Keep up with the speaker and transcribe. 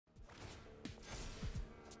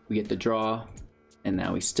We get the draw, and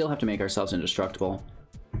now we still have to make ourselves indestructible,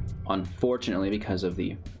 unfortunately, because of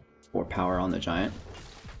the 4 power on the giant.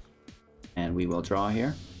 And we will draw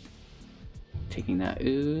here, taking that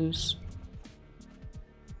ooze,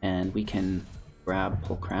 and we can grab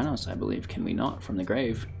Pulchranos, I believe, can we not, from the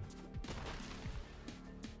grave?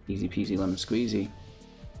 Easy peasy lemon squeezy.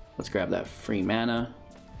 Let's grab that free mana,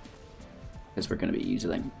 because we're going to be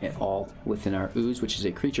using it all within our ooze, which is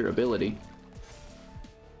a creature ability.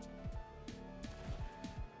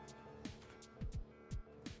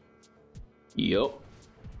 Yup.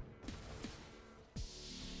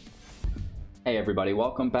 Hey everybody,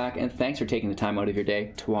 welcome back, and thanks for taking the time out of your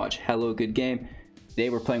day to watch Hello Good Game. Today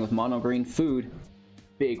we're playing with mono green food,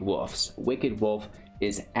 Big Wolves. Wicked Wolf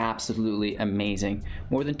is absolutely amazing.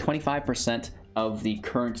 More than 25% of the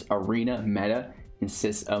current arena meta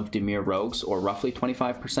consists of Dimir Rogues, or roughly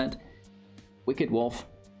 25%. Wicked Wolf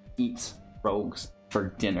eats rogues for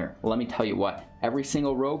dinner. Let me tell you what, every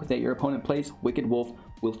single rogue that your opponent plays, Wicked Wolf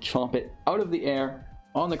will chomp it out of the air,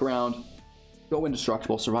 on the ground, go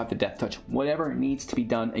indestructible, survive the death touch. Whatever needs to be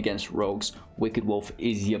done against rogues, Wicked Wolf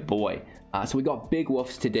is your boy. So we got Big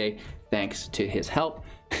Wolves today, thanks to his help.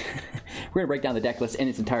 We're going to break down the deck list in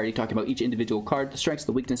its entirety, talking about each individual card, the strengths,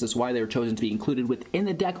 the weaknesses, why they were chosen to be included within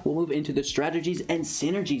the deck. We'll move into the strategies and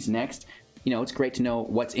synergies next. You know, it's great to know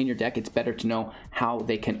what's in your deck. It's better to know how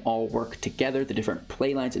they can all work together, the different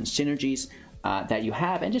playlines and synergies that you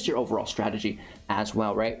have, and just your overall strategy as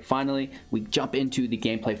well, right? Finally, we jump into the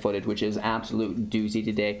gameplay footage, which is absolute doozy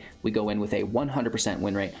today. We go in with a 100%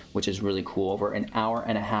 win rate, which is really cool. Over an hour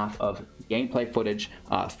and a half of gameplay footage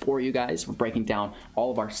for you guys. We're breaking down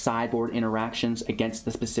all of our sideboard interactions against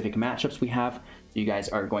the specific matchups we have. You guys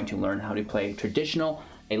are going to learn how to play traditional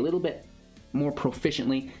a little bit more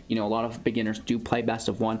proficiently. You know, a lot of beginners do play best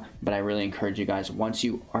of one, but I really encourage you guys, once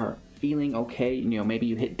you are feeling okay, you know, maybe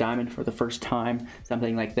you hit diamond for the first time,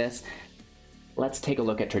 something like this, let's take a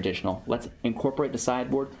look at traditional. Let's incorporate the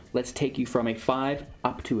sideboard. Let's take you from a 5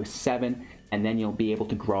 up to a 7, and then you'll be able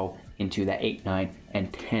to grow into that 8, 9,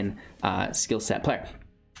 and 10 skill set player.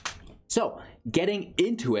 So, getting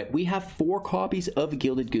into it, we have 4 copies of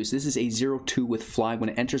Gilded Goose. This is a 0/2 with fly. When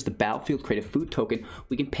it enters the battlefield, create a food token.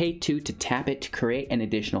 We can pay 2 to tap it to create an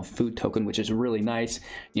additional food token, which is really nice.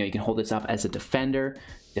 You know, you can hold this up as a defender,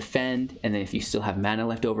 defend, and then if you still have mana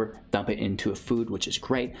left over, dump it into a food, which is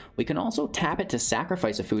great. We can also tap it to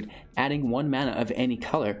sacrifice a food, adding 1 mana of any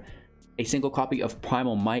color. A single copy of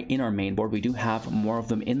Primal Might in our main board. We do have more of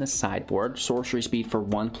them in the sideboard. Sorcery speed for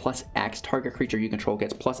 1 + X. Target creature you control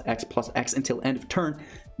gets +X until end of turn.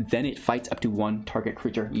 Then it fights up to 1 target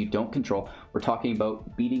creature you don't control. We're talking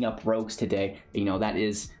about beating up rogues today. You know, that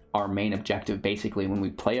is our main objective basically when we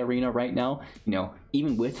play Arena right now. You know,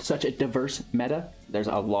 even with such a diverse meta, there's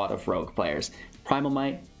a lot of rogue players. Primal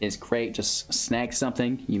Might is great. Just snag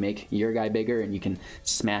something, you make your guy bigger, and you can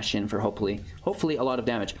smash in for hopefully a lot of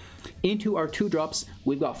damage. Into our 2-drops,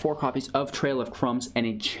 we've got 4 copies of Trail of Crumbs, an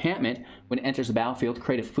enchantment. When it enters the battlefield,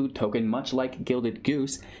 create a food token, much like Gilded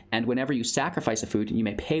Goose, and whenever you sacrifice a food, you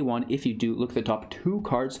may pay 1. If you do, look at the top 2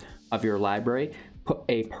 cards of your library, put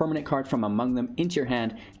a permanent card from among them into your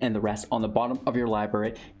hand, and the rest on the bottom of your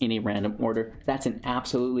library in a random order. That's an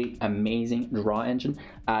absolutely amazing draw engine.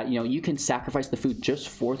 You know, you can sacrifice the food just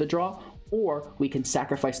for the draw, or we can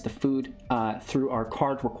sacrifice the food through our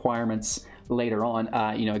card requirements later on.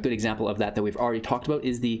 You know, a good example of that we've already talked about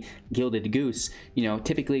is the Gilded Goose. You know,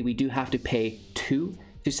 typically we do have to pay 2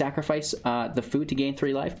 to sacrifice the food to gain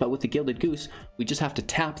 3 life, but with the Gilded Goose, we just have to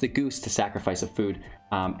tap the goose to sacrifice a food,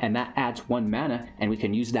 and that adds 1 mana, and we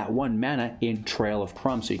can use that 1 mana in Trail of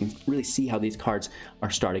Crumbs, so you can really see how these cards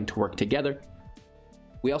are starting to work together.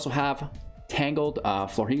 We also have Tangled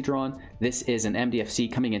Florahedron. This is an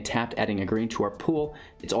MDFC coming in tapped, adding a green to our pool.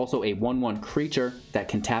 It's also a 1/1 creature that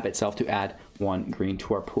can tap itself to add 1 green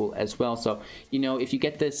to our pool as well. So, you know, if you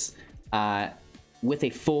get this with a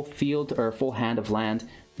full field or full hand of land,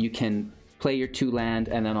 you can play your 2 land,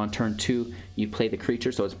 and then on turn 2 you play the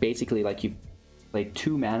creature. So it's basically like you play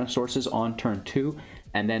 2 mana sources on turn 2,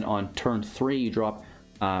 and then on turn 3 you drop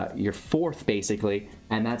your 4th basically,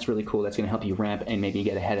 and that's really cool. That's going to help you ramp and maybe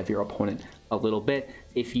get ahead of your opponent a little bit.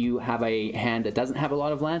 If you have a hand that doesn't have a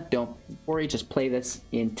lot of land, don't worry, just play this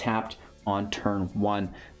in tapped on turn 1,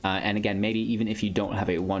 and again, maybe even if you don't have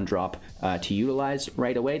a 1-drop to utilize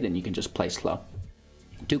right away, then you can just play slow.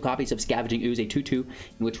 2 copies of Scavenging Ooze, a 2/2,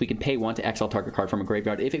 in which we can pay 1 to exile target card from a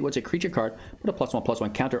graveyard. If it was a creature card, put a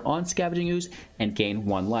 +1/+1 counter on Scavenging Ooze and gain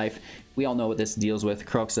 1 life. We all know what this deals with.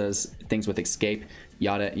 Croak says things with escape,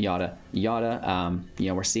 yada, yada, yada. You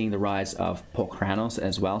know, we're seeing the rise of Pulchranos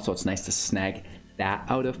as well, so it's nice to snag that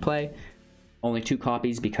out of play. Only 2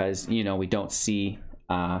 copies because, you know, we don't see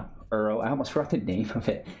Uro. I almost forgot the name of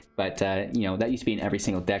it, but you know, that used to be in every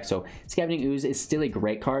single deck. So Scavenging Ooze is still a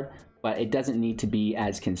great card, but it doesn't need to be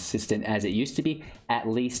as consistent as it used to be, at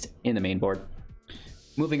least in the main board.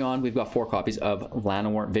 Moving on, we've got 4 copies of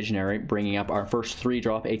Llanowar Visionary, bringing up our first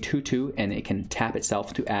 3-drop, a 2/2, and it can tap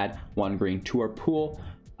itself to add 1 green to our pool.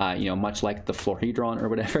 You know, much like the Florahedron or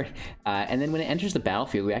whatever. And then when it enters the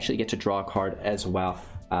battlefield, we actually get to draw a card as well.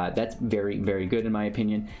 That's very, very good in my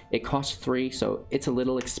opinion. It costs 3, so it's a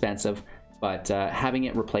little expensive, but having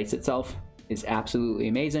it replace itself is absolutely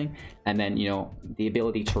amazing. And then, you know, the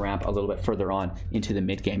ability to ramp a little bit further on into the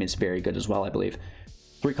mid game is very good as well, I believe.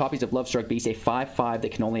 3 copies of Lovestruck Beast, a 5/5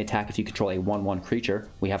 that can only attack if you control a 1/1 creature.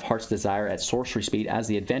 We have Heart's Desire at sorcery speed as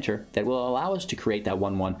the adventure that will allow us to create that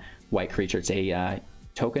 1/1 white creature. It's a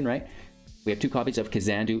token, right? We have 2 copies of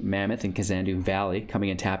Kazandu Mammoth and Kazandu Valley coming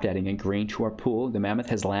in tapped, adding a green to our pool. The Mammoth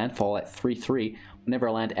has landfall at 3/3. Whenever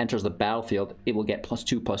a land enters the battlefield, it will get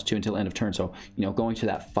 +2/+2 until end of turn. So, you know, going to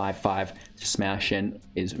that 5/5 to smash in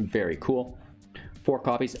is very cool. 4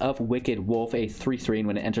 copies of Wicked Wolf, a 3/3, and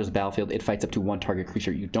when it enters the battlefield, it fights up to 1 target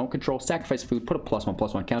creature you don't control. Sacrifice food, put a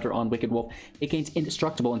 +1/+1 counter on Wicked Wolf. It gains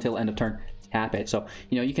Indestructible until end of turn. Tap it. So,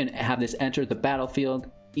 you know, you can have this enter the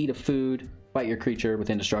battlefield, eat a food, fight your creature with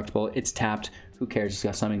Indestructible. It's tapped. Who cares? It's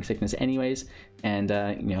got Summoning Sickness anyways, and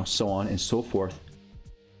you know, so on and so forth.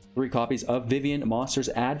 3 copies of Vivien, Monster's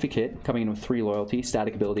Advocate, coming in with 3 loyalty,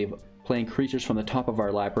 static ability of playing creatures from the top of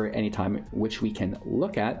our library anytime, which we can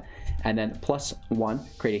look at, and then +1,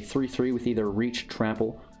 create a 3/3 with either Reach,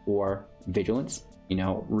 Trample, or Vigilance. You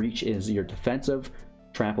know, Reach is your defensive,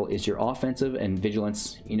 Trample is your offensive, and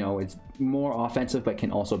Vigilance, you know, it's more offensive, but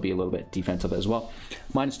can also be a little bit defensive as well.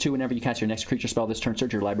 -2, whenever you cast your next creature spell this turn,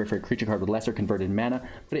 search your library for a creature card with lesser converted mana,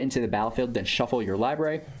 put it into the battlefield, then shuffle your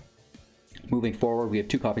library. Moving forward, we have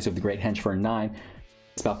 2 copies of the Great Henge for 9.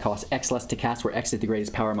 Spell costs X less to cast, where X is the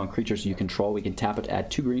greatest power among creatures you control. We can tap it to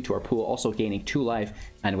add 2 green to our pool, also gaining 2 life,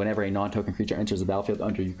 and whenever a non-token creature enters the battlefield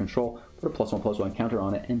under your control, put a +1/+1 counter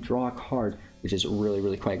on it and draw a card, which is really,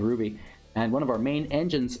 really quite groovy. And one of our main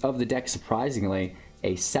engines of the deck, surprisingly,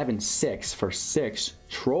 a 7/6 for 6,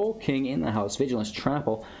 Troll King in the house, Vigilance,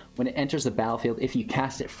 Trample. When it enters the battlefield, if you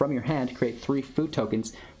cast it from your hand, create 3 food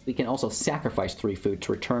tokens. We can also sacrifice 3 food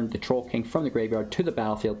to return the Troll King from the graveyard to the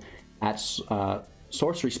battlefield at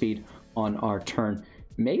sorcery speed on our turn.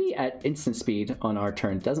 Maybe at instant speed on our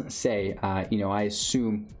turn. Doesn't say. You know, I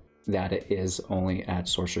assume that it is only at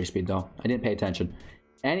sorcery speed, though. I didn't pay attention.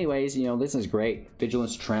 Anyways, you know, this is great.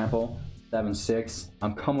 Vigilance, Trample, 7/6.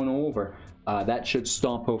 I'm coming over. That should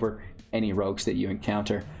stomp over any rogues that you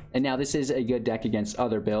encounter. And now this is a good deck against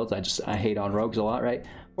other builds. I hate on rogues a lot, right?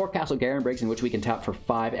 4 Castle Garenbrigs, in which we can tap for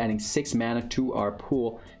 5, adding 6 mana to our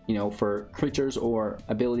pool, you know, for creatures or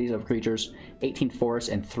abilities of creatures. 18 forests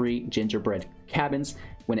and 3 Gingerbread Cabins.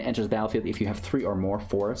 When it enters the battlefield, if you have 3 or more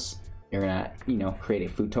forests, you're gonna, you know, create a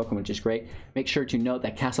food token, which is great. Make sure to note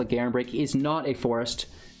that Castle Garenbrig is not a forest.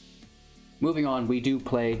 Moving on, we do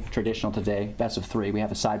play traditional today, best of 3. We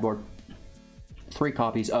have a sideboard. 3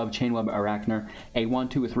 copies of Chainweb Aracnir, a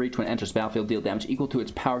 1/2 with reach. When it enters battlefield, deal damage equal to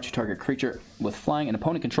its power to target creature with flying and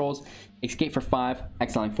opponent controls. Escape for 5,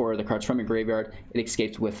 exiling 4 other cards from your graveyard. It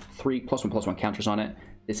escapes with 3 +1/+1 counters on it.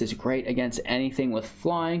 This is great against anything with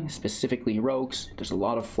flying, specifically rogues. There's a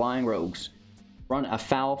lot of flying rogues. Run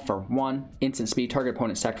Afoul for 1, instant speed. Target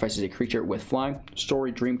opponent sacrifices a creature with flying.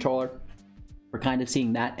 Story Dream Trawler. We're kind of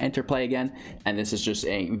seeing that interplay again, and this is just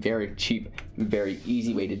a very cheap, very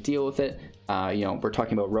easy way to deal with it. You know, we're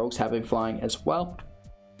talking about rogues having flying as well.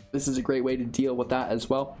 This is a great way to deal with that as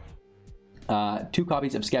well. 2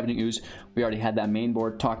 copies of Scavenging Ooze. We already had that main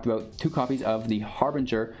board talked about. 2 copies of the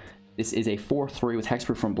Harbinger. This is a 4/3 with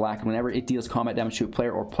hexproof from black. Whenever it deals combat damage to a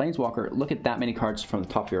player or planeswalker, look at that many cards from the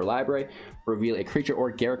top of your library. Reveal a creature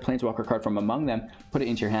or Garruk planeswalker card from among them. Put it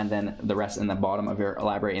into your hand, then the rest in the bottom of your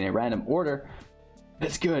library in a random order.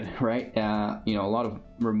 That's good, right? You know, a lot of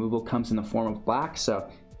removal comes in the form of black, so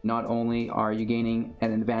not only are you gaining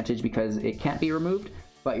an advantage because it can't be removed,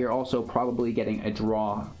 but you're also probably getting a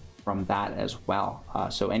draw from that as well.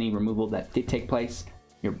 So any removal that did take place,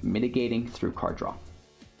 you're mitigating through card draw.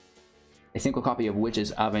 A single copy of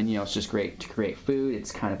Witch's Oven, you know, it's just great to create food.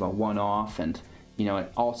 It's kind of a one-off, and you know, it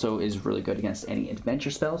also is really good against any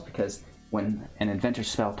adventure spells, because when an adventure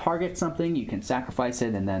spell targets something, you can sacrifice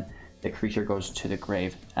it and then the creature goes to the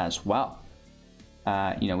grave as well.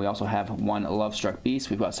 You know, we also have 1 Lovestruck Beast.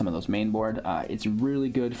 We've got some of those main board. It's really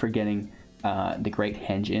good for getting the Great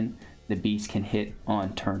Henge in. The Beast can hit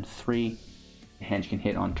on turn 3. The Henge can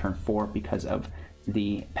hit on turn 4 because of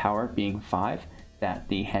the power being 5. that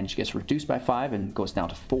the henge gets reduced by 5 and goes down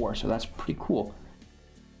to 4, so that's pretty cool.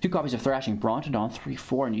 2 copies of Thrashing Brontodon,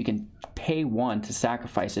 3/4, and you can pay 1 to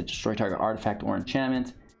sacrifice it, destroy target artifact or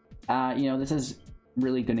enchantment. You know, this is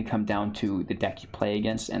really going to come down to the deck you play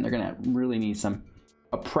against, and they're going to really need some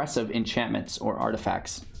oppressive enchantments or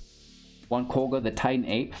artifacts. 1 Kogla, the Titan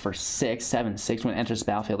Ape, for 6/7/6. When it enters the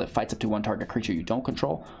battlefield, it fights up to 1 target creature you don't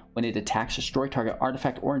control. When it attacks, destroy target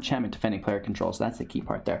artifact or enchantment defending player controls. That's the key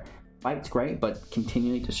part there. Fight's great, but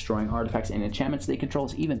continually destroying artifacts and enchantments they control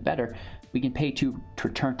is even better. We can pay 2 to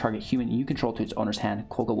return target human you control to its owner's hand.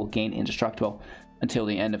 Kogla will gain Industructable until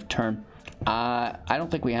the end of turn. I don't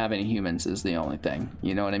think we have any humans is the only thing.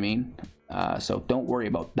 You know what I mean? So don't worry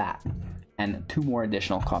about that. And 2 more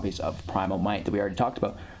additional copies of Primal Might that we already talked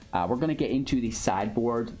about. We're going to get into the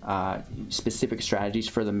sideboard specific strategies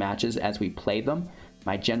for the matches as we play them.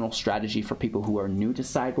 My general strategy for people who are new to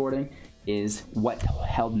sideboarding is what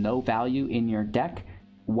held no value in your deck,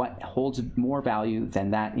 what holds more value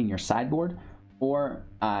than that in your sideboard, or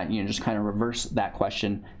you know, just kind of reverse that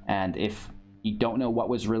question. And if you don't know what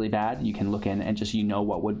was really bad, you can look in and just, you know,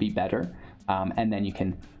 what would be better, and then you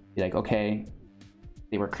can be like, okay,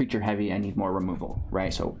 they were creature heavy, I need more removal,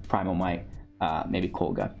 right? So Primal Might, maybe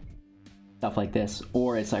Kogla, stuff like this.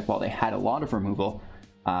 Or it's like, well, they had a lot of removal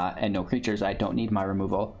and no creatures, I don't need my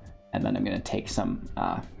removal, and then I'm going to take some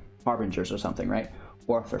Harbingers or something, right?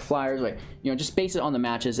 Or if they're flyers, like, you know, just base it on the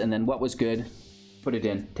matches, and then what was good, put it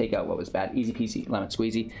in, take out what was bad. Easy peasy, lemon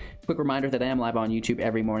squeezy. Quick reminder that I am live on YouTube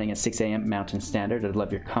every morning at 6 a.m. Mountain Standard. I'd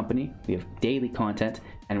love your company. We have daily content,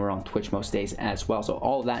 and we're on Twitch most days as well. So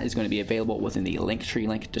all of that is going to be available within the Linktree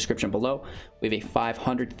link description below. We have a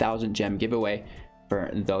 500,000 gem giveaway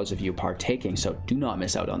for those of you partaking, so do not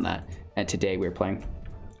miss out on that. And today we're playing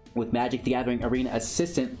with Magic the Gathering Arena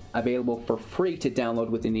Assistant, available for free to download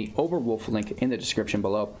within the WOOF link in the description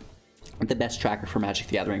below. The best tracker for Magic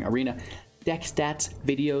the Gathering Arena. Deck stats,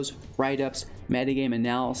 videos, write-ups, metagame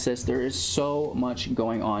analysis. There is so much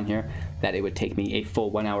going on here that it would take me a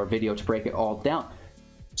full 1-hour video to break it all down.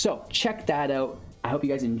 So check that out. I hope you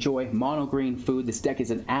guys enjoy Mono Green Food. This deck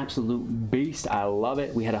is an absolute beast. I love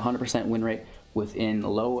it. We had a 100% win rate within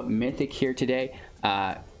low Mythic here today.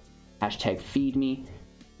 Hashtag feed me.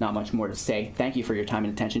 Not much more to say. Thank you for your time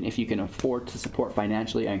and attention. If you can afford to support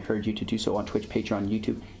financially, I encourage you to do so on Twitch, Patreon,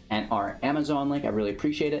 YouTube, and our Amazon link. I really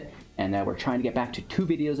appreciate it. And we're trying to get back to 2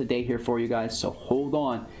 videos a day here for you guys, so hold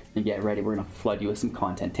on and get ready. We're going to flood you with some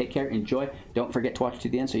content. Take care, enjoy. Don't forget to watch to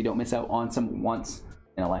the end so you don't miss out on some once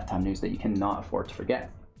in a lifetime news that you cannot afford to forget.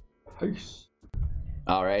 Peace.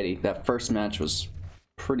 Alrighty, that first match was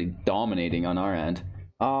pretty dominating on our end.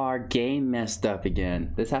 Oh, our game messed up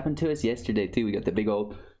again. This happened to us yesterday too. We got the big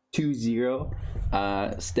old 2-0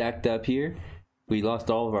 stacked up here. We lost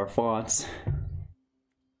all of our fonts.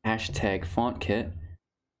 Hashtag font kit.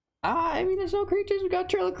 I mean, there's no creatures. We got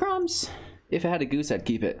Trail of Crumbs. If I had a goose, I'd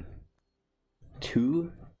keep it.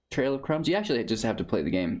 2 Trail of Crumbs. You actually just have to play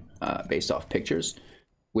the game based off pictures,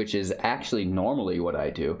 which is actually normally what I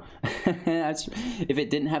do. If it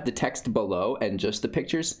didn't have the text below and just the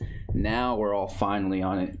pictures, now we're all finally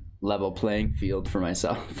on a level playing field for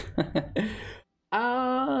myself.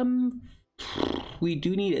 We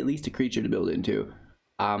do need at least a creature to build into.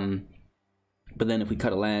 But then if we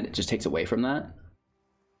cut a land, it just takes away from that.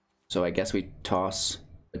 So I guess we toss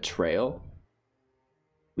a trail.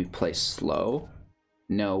 We play slow.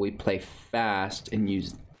 No, we play fast and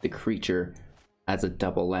use the creature as a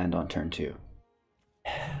double land on turn 2.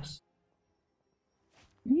 Yes.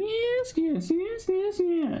 Yes, yes, yes, yes,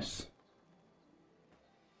 yes.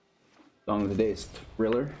 Song of the day is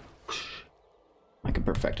Thriller. I can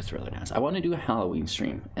perfect a Thriller dance. I want to do a Halloween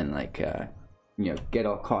stream and like, you know, get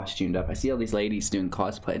all costumed up. I see all these ladies doing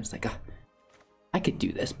cosplay. It's like, I could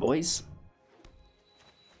do this, boys.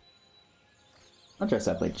 I'll dress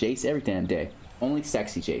up like Jace every damn day. Only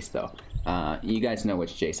sexy Jace, though. You guys know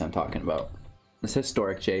which Jace I'm talking about. This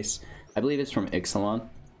historic Jace. I believe it's from Ixalan.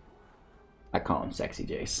 I call him sexy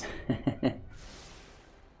Jace.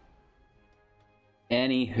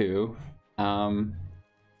 Anywho,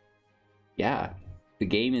 yeah, the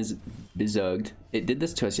game is bezugged. It did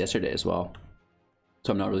this to us yesterday as well,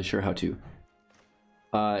 so I'm not really sure how to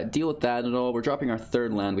deal with that at all. We're dropping our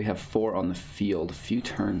 3rd land. We have 4 on the field. A few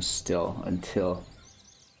turns still until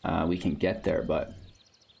we can get there, but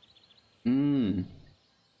we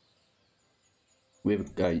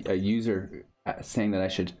have a user saying that I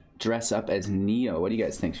should dress up as Neo. What do you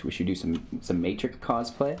guys think? We should do some Matrix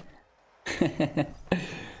cosplay?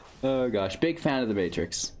 Oh gosh, big fan of the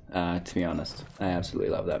Matrix, to be honest. I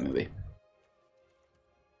absolutely love that movie.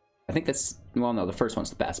 I think that's, well, no, the first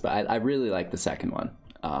one's the best, but I really like the second one.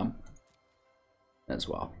 as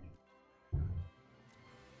well.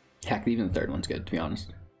 Heck, even the third one's good, to be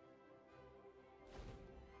honest.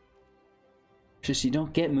 Just, you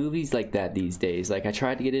don't get movies like that these days. Like, I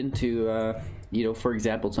tried to get into, you know, for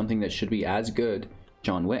example, something that should be as good,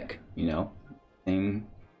 John Wick, you know, same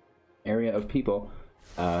area of people.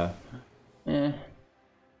 Wasn't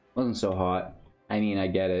so hot. I mean, I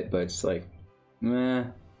get it, but it's like, meh,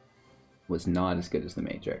 was not as good as The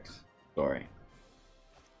Matrix. Sorry.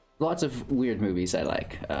 Lots of weird movies I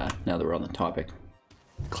like, now that we're on the topic.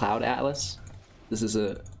 Cloud Atlas. This is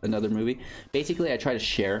another movie. Basically, I try to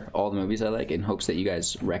share all the movies I like in hopes that you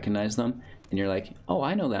guys recognize them. And you're like, oh,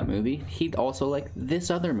 I know that movie. He'd also like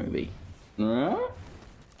this other movie. I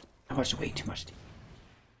watched way too much TV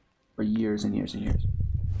for years and years and years.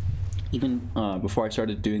 Even before I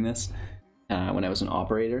started doing this, when I was an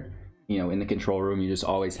operator, you know, in the control room, you just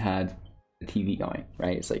always had the TV going,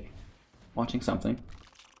 right? It's like watching something.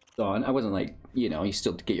 On. I wasn't like, you know, you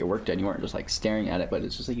still get your work done. You weren't just like staring at it, but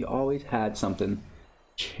it's just like you always had something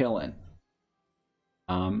chilling.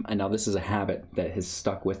 And now this is a habit that has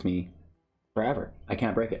stuck with me forever. I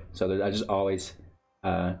can't break it. So I just always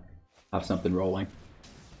have something rolling.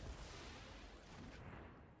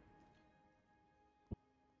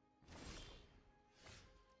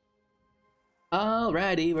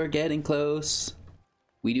 Alrighty, we're getting close.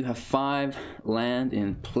 We do have 5 land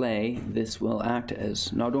in play. This will act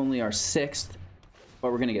as not only our 6th,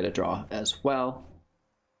 but we're going to get a draw as well.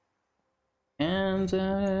 And,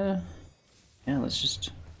 yeah, let's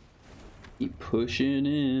just keep pushing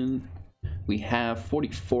in. We have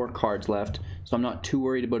 44 cards left, so I'm not too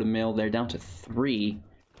worried about a mill. They're down to 3,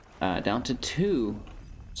 down to 2.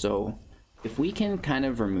 So if we can kind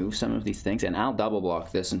of remove some of these things, and I'll double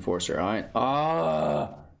block this Enforcer, alright?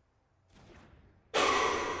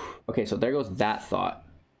 Okay, so there goes that thought.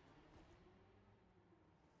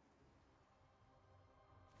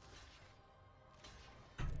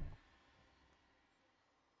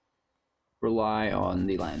 Rely on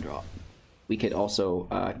the land drop. We could also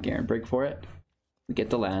Garenbrig for it. We get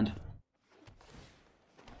the land.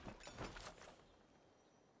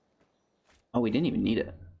 Oh, we didn't even need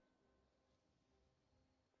it.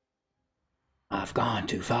 I've gone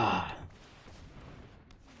too far.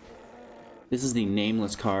 This is the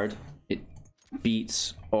nameless card. It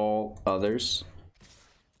beats all others.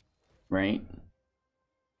 Right?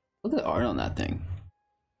 Look at the art on that thing.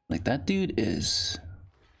 Like, that dude is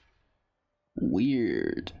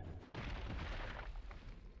weird.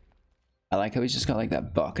 I like how he's just got like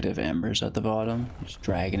that bucket of embers at the bottom. Just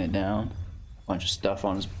dragging it down. Bunch of stuff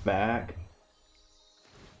on his back.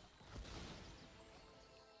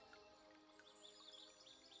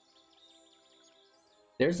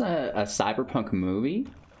 There's a cyberpunk movie,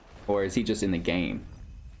 or is he just in the game?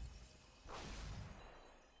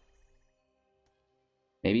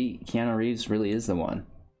 Maybe Keanu Reeves really is the one.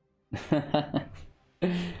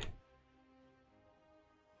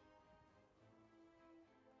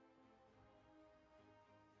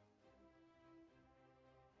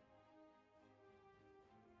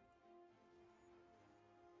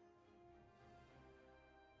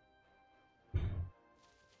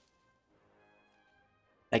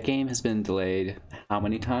 That game has been delayed how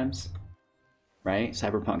many times? Right?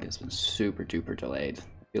 Cyberpunk has been super duper delayed.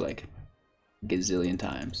 I feel like a gazillion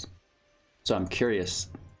times. So I'm curious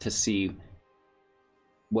to see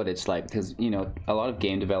what it's like, because, you know, a lot of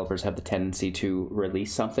game developers have the tendency to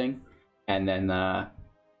release something and then,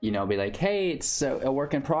 you know, be like, hey, it's a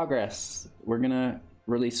work in progress. We're gonna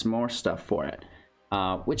release more stuff for it,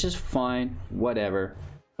 which is fine, whatever.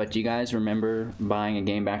 But do you guys remember buying a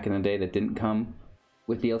game back in the day that didn't come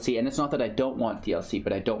with DLC? And it's not that I don't want DLC,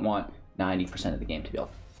 but I don't want 90% of the game to be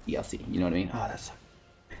DLC. You know what I mean? Oh, that's...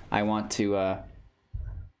 I want to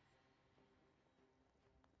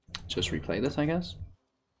just replay this, I guess.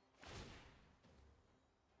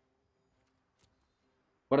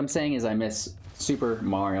 What I'm saying is I miss Super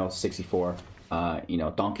Mario 64, you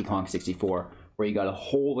know, Donkey Kong 64, where you got a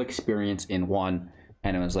whole experience in one,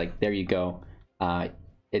 and it was like, there you go. And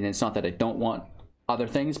it's not that I don't want other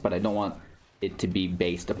things, but I don't want it to be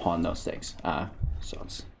based upon those things. So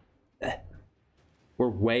it's... We're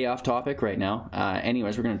way off topic right now.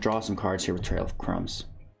 Anyways, we're going to draw some cards here with Trail of Crumbs.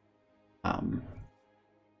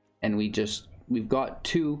 And we've got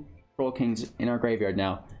 2 Troll Kings in our graveyard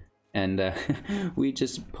now. And we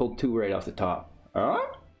just pulled 2 right off the top.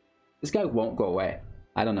 This guy won't go away.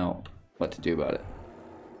 I don't know what to do about it.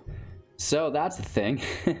 So that's the thing.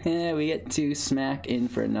 We get to smack in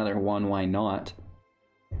for another 1. Why not?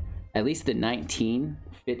 At least the 19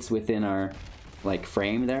 fits within our like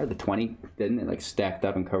frame there. The 20 didn't. It like stacked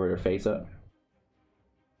up and covered her face up.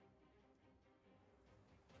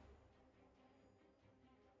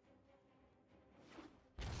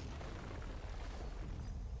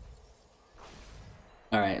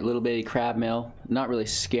 Alright, little bitty crab mill. Not really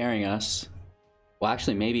scaring us. Well,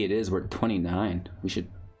 actually, maybe it is. We're at 29. We should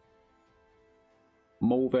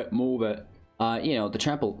move it, move it. You know, the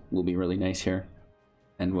trample will be really nice here.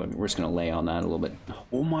 And we're just going to lay on that a little bit.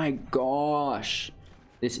 Oh my gosh!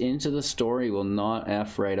 This Into the Story will not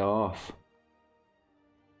F right off.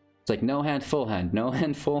 It's like no hand, full hand. No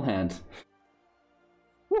hand, full hand.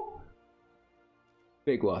 Woo.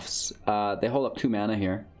 Big woofs. They hold up 2 mana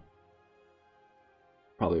here.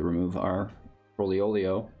 Probably remove our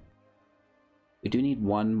Roliolio. We do need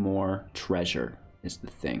 1 more treasure, is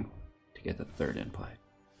the thing, to get the 3rd in play.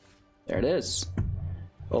 There it is.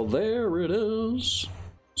 Oh, there it is.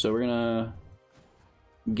 So we're gonna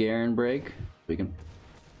Garenbrig. We can.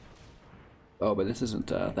 Oh, but this isn't.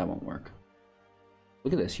 That won't work.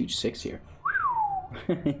 Look at this huge 6 here.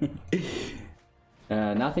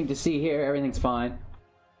 Nothing to see here. Everything's fine.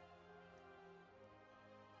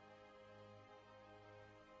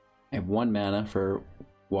 I have 1 mana for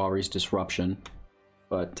Walry's Disruption,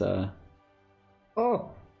 but oh,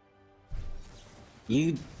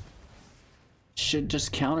 you should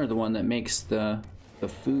just counter the one that makes the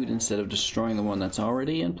food instead of destroying the one that's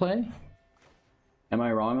already in play. Am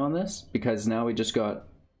I wrong on this? Because now we just got,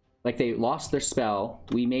 like, they lost their spell.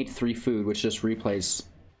 We made 3 food, which just replays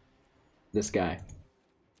this guy.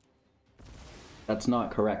 That's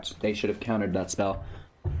not correct. They should have countered that spell.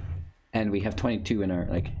 And we have 22 in our,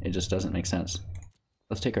 like, it just doesn't make sense.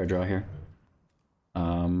 Let's take our draw here.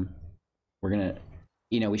 We're gonna,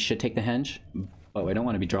 you know, we should take the henge, but I don't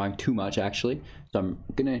want to be drawing too much, actually. So I'm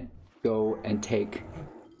gonna go and take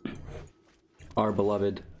our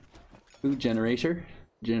beloved food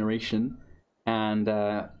generation, and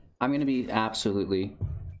I'm gonna be absolutely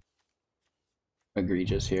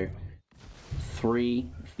egregious here. 3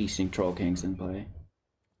 Feasting Troll Kings in play.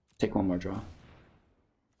 Take 1 more draw.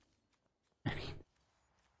 I mean,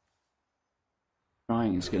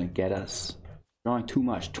 drawing is gonna get us. Drawing too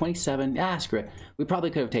much. 27. Ah, screw it. We probably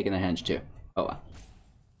could have taken the henge too. Oh well.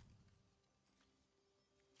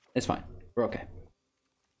 It's fine. We're okay.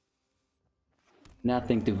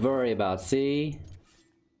 Nothing to worry about. See?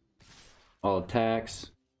 All attacks.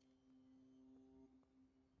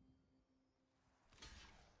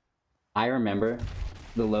 I remember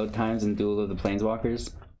the load times in Duel of the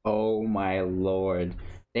Planeswalkers. Oh my lord.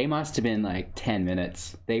 They must have been like 10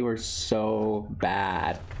 minutes. They were so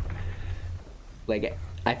bad. Like,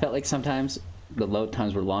 I felt like sometimes the load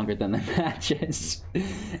times were longer than the matches.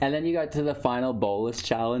 And then you got to the final bolus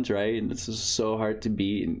challenge, right? And this is so hard to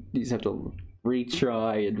beat. And you just have to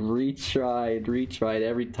retry and retry and retry.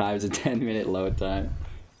 Every time is a 10-minute load time.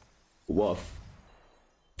 Woof.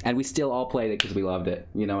 And we still all played it because we loved it.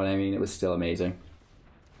 You know what I mean? It was still amazing.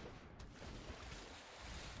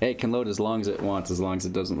 Hey, it can load as long as it wants, as long as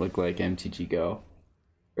it doesn't look like MTG Go.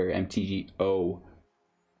 Or MTG O.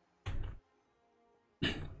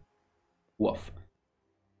 Woof.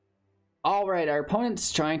 Alright, our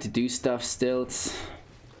opponent's trying to do stuff still. It's,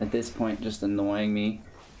 at this point, just annoying me.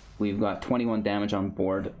 We've got 21 damage on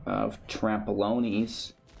board of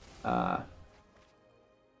Trampolones. Yeah,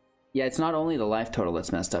 it's not only the life total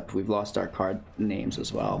that's messed up. We've lost our card names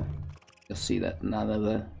as well. You'll see that none of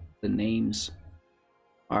the names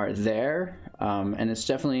are there. And it's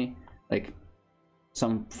definitely, like,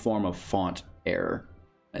 some form of font error,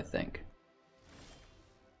 I think.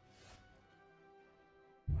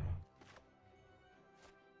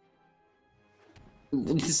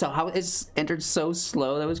 So how it's entered so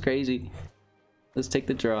slow, that was crazy. Let's take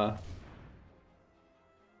the draw.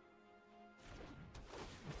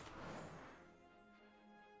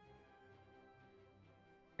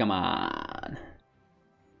 Come on.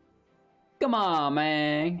 Come on,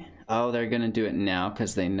 man. Oh, they're gonna do it now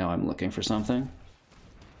because they know I'm looking for something.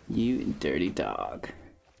 You dirty dog.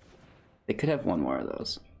 They could have 1 more of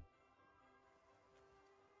those.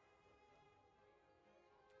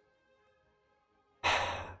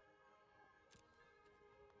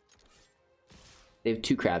 They have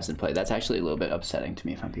 2 crabs in play. That's actually a little bit upsetting to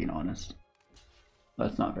me, if I'm being honest.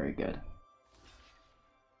 That's not very good.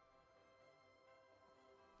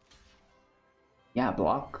 Yeah,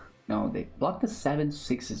 block. No, they block the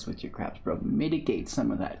 7/6s with your crabs, bro. Mitigate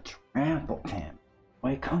some of that trample temp.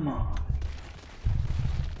 Wait, come on.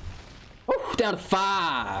 Oh, down to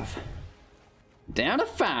 5. Down to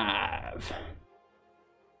 5.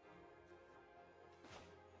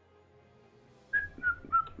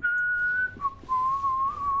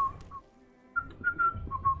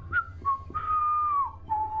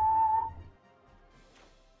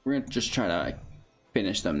 We're gonna just try to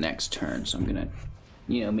finish them next turn, so I'm gonna,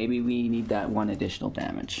 you know, maybe we need that 1 additional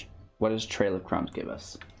damage. What does Trail of Crumbs give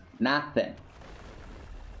us? Nothing.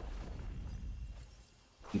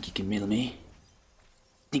 Think you can mill me?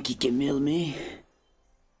 Think you can mill me?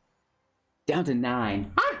 Down to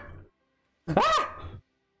 9. Ah! Ah!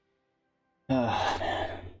 Oh, man.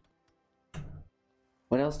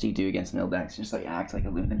 What else do you do against mill decks? Just like act like a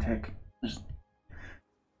lunatic. That's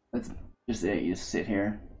just it. You just sit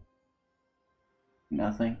here.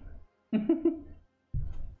 Nothing.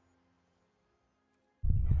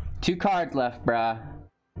 2 cards left, bruh.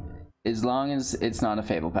 As long as it's not a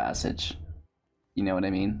Fable Passage. You know what I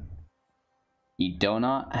mean? You do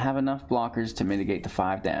not have enough blockers to mitigate the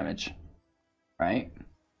 5 damage. Right?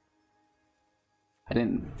 I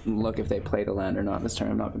didn't look if they played a land or not this turn.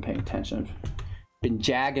 I've not been paying attention. I've been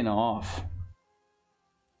jagging off.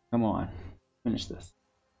 Come on. Finish this.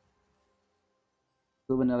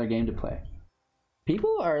 Still another game to play.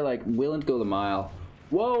 People are like willing to go the mile.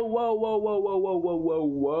 Whoa, whoa, whoa, whoa, whoa, whoa, whoa, whoa,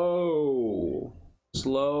 whoa.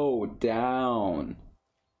 Slow down.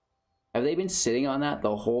 Have they been sitting on that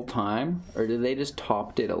the whole time? Or did they just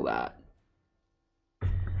top diddle that?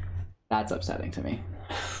 That's upsetting to me.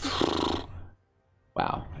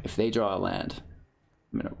 Wow. If they draw a land,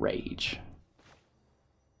 I'm gonna rage.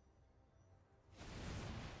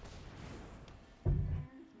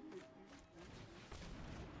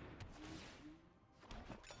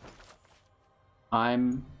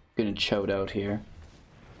 I'm gonna chode out here.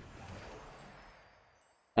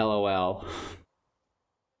 LOL.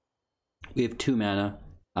 We have 2 mana.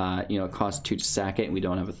 You know, it costs 2 to sack it, and we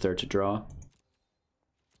don't have a 3rd to draw.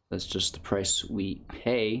 That's just the price we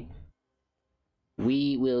pay.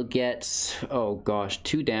 We will get, oh gosh,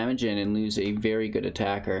 2 damage in and lose a very good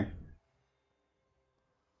attacker.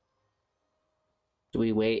 Do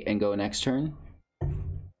we wait and go next turn?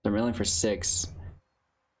 They're milling for 6.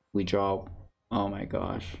 We draw, oh my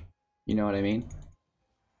gosh. You know what I mean?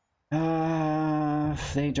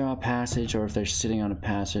 If they draw a passage, or if they're sitting on a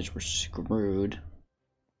passage, we're screwed.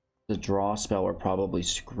 The draw spell, we're probably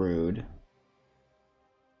screwed.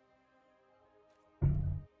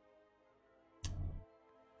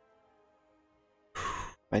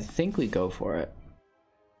 I think we go for it.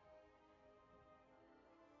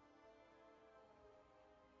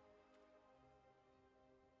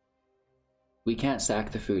 We can't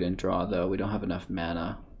sack the food and draw, though. We don't have enough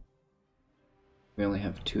mana. We only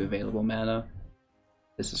have 2 available mana.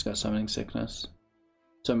 This has got Summoning Sickness.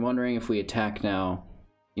 So I'm wondering if we attack now,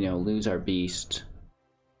 you know, lose our beast,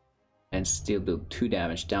 and still do 2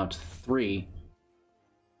 damage down to 3.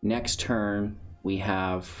 Next turn, we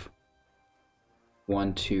have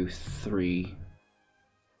 1, 2, 3.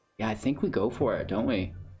 Yeah, I think we go for it, don't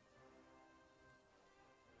we?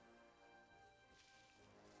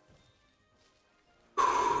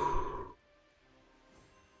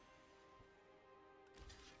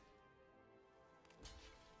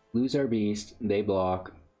 Lose our beast, they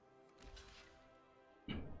block.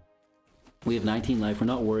 We have 19 life, we're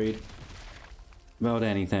not worried about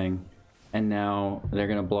anything. And now they're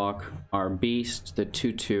gonna block our beast, the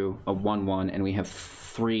 2/2, a 1/1, and we have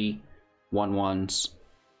 3 1/1s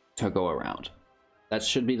to go around. That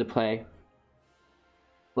should be the play.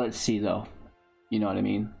 Let's see though. You know what I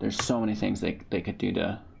mean? There's so many things they could do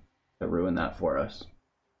to ruin that for us.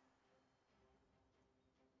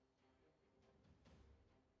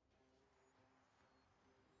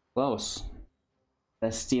 Close.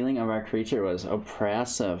 The stealing of our creature was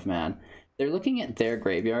oppressive, man. They're looking at their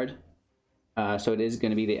graveyard. So it is going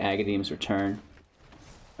to be the Agadeem's Return.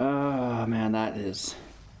 Oh, man, that is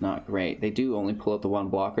not great. They do only pull out the 1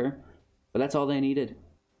 blocker, but that's all they needed.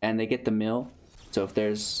 And they get the mill. So if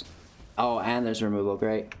there's... Oh, and there's removal.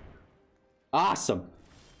 Great. Awesome.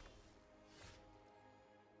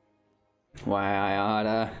 Why I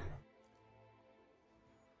oughta...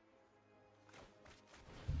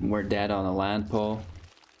 We're dead on a land pull.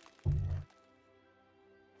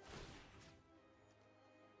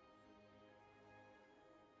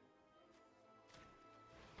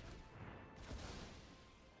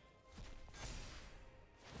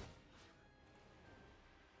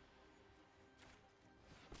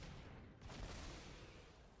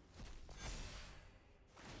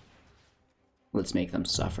 Let's make them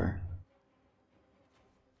suffer.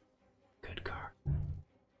 Good card.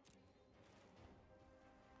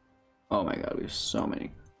 Oh my god, we have so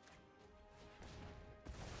many.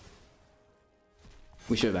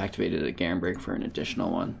 We should have activated a Garenbrig for an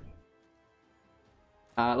additional one.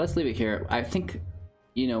 Let's leave it here. I think,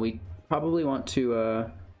 you know, we probably want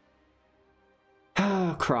to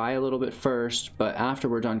cry a little bit first, but after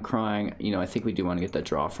we're done crying, you know, I think we do want to get that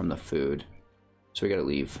draw from the food. So we gotta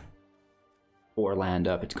leave 4 land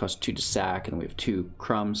up. It costs 2 to sack, and we have 2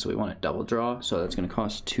 crumbs, so we want a double draw. So that's gonna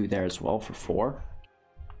cost 2 there as well for 4.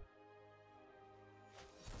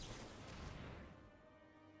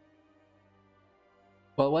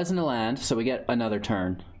 Well, it wasn't a land, so we get another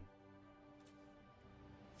turn.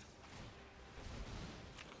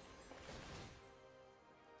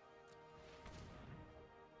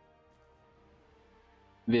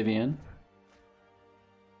 Vivien.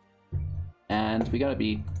 And we gotta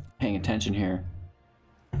be paying attention here.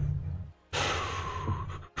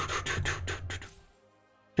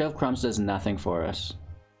 Trail of Crumbs does nothing for us.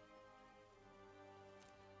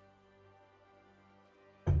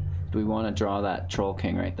 Do we want to draw that Troll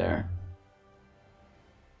King right there?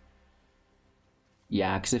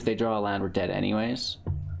 Yeah, because if they draw a land, we're dead anyways.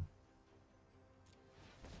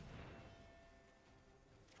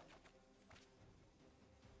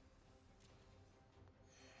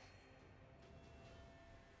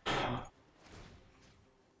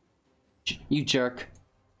 You jerk.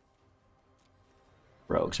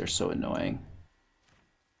 Rogues are so annoying.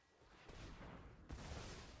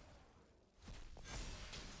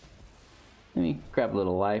 Let me grab a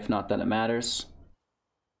little life, not that it matters.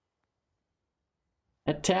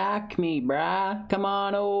 Attack me, brah. Come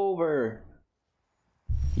on over.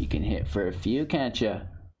 You can hit for a few, can't you?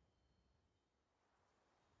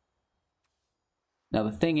 Now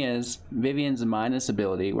the thing is, Vivien's minus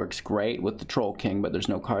ability works great with the Troll King, but there's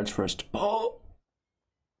no cards for us to pull.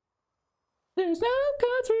 There's no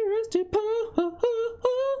cards for us to pull.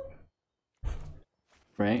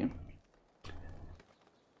 Right?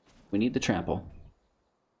 We need the trample.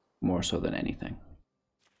 More so than anything.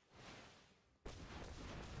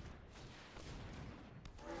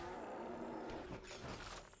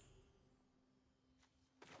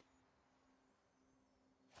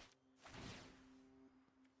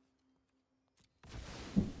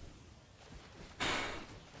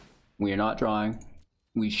 We are not drawing.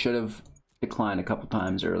 We should have declined a couple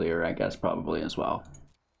times earlier, I guess, probably as well.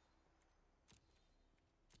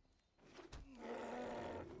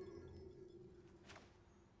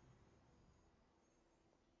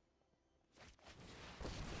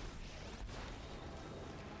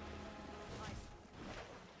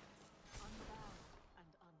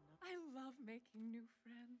 Making new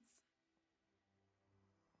friends.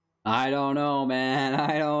 I don't know, man.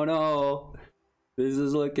 I don't know. This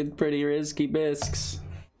is looking pretty risky bisques.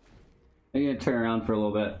 I'm gonna turn around for a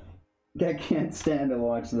little bit. I can't stand to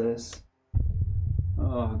watch this.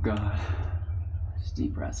 Oh god. Just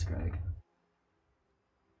deep breaths, Greg.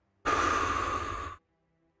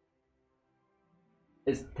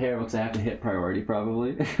 It's terrible because I have to hit priority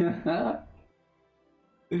probably.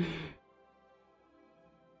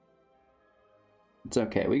 It's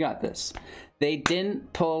okay, we got this. They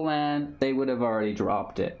didn't pull land, they would have already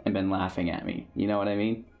dropped it and been laughing at me. You know what I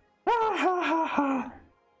mean? Ha ha ha ha!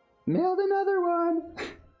 Mailed another one!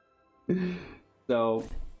 So,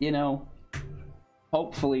 you know,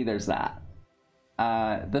 hopefully there's that.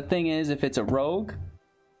 The thing is, if it's a rogue,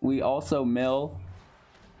 we also mill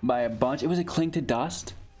by a bunch. It was a Cling to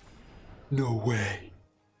Dust? No way.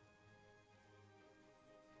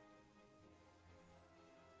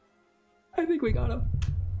 I think we got him.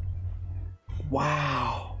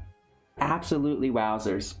 Wow. Absolutely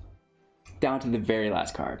wowzers. Down to the very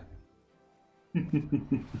last card.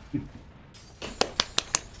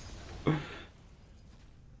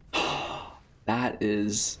 That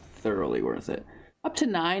is thoroughly worth it. Up to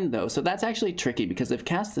 9 though, so that's actually tricky because they've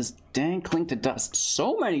cast this dang Cling to Dust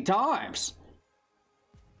so many times.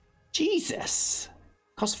 Jesus.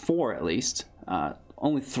 Cost 4 at least.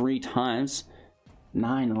 Only 3 times.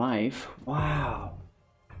 9 life. Wow.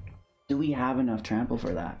 Do we have enough trample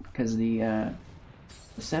for that? Because the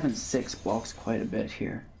 7/6 blocks quite a bit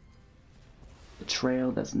here. The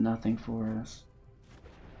trail does nothing for us.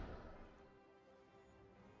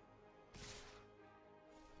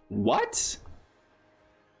 What?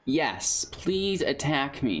 Yes, please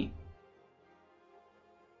attack me.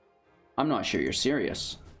 I'm not sure you're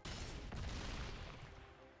serious.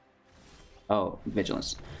 Oh,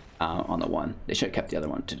 vigilance. On the one. They should have kept the other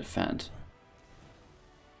one to defend.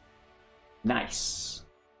 Nice.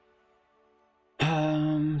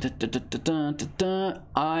 I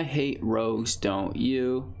hate rogues, don't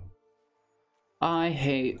you? I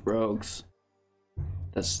hate rogues.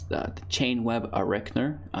 That's the Chainweb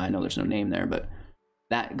Aracnir. I know there's no name there, but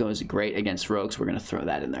that goes great against rogues. We're going to throw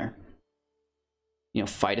that in there. You know,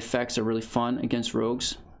 fight effects are really fun against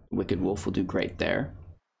rogues. Wicked Wolf will do great there.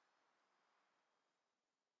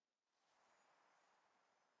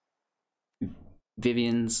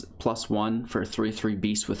 Vivien's +1 for 3/3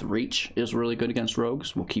 beast with reach is really good against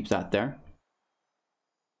rogues. We'll keep that there.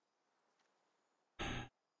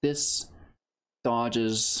 This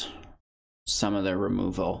dodges some of their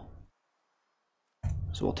removal,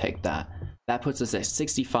 so we'll take that. That puts us at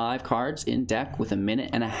 65 cards in deck with a minute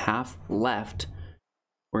and a half left.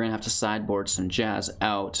 We're gonna have to sideboard some jazz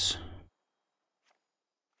out.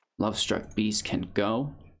 Lovestruck Beast can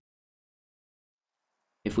go.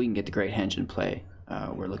 If we can get the Great Henge in play,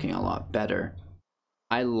 we're looking a lot better.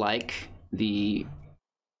 I like the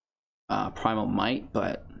Primal Might,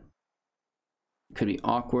 but it could be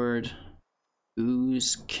awkward.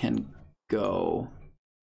 Ooze can go.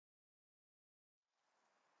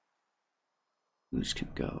 Ooze can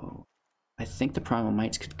go. I think the Primal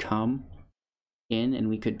Mights could come in and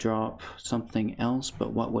we could drop something else,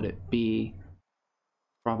 but what would it be?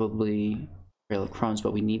 Probably Trail of Crumbs,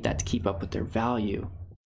 but we need that to keep up with their value.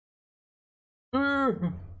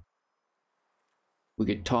 We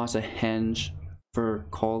could toss a Henge for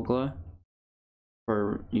Kogla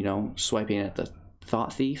for, you know, swiping at the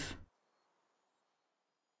Thought Thief.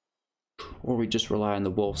 Or we just rely on the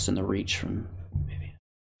wolves and the reach from Vivien.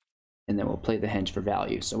 And then we'll play the Henge for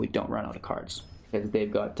value so we don't run out of cards. Because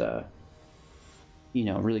they've got, you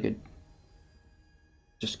know, really good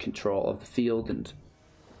just control of the field, and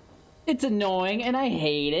it's annoying and I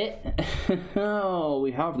hate it. Oh,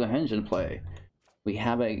 we have the Henge in play. We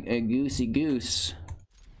have a Goosey Goose.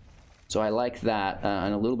 So I like that,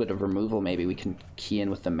 and a little bit of removal. Maybe we can key in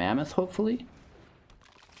with the Mammoth, hopefully.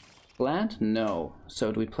 Land? No.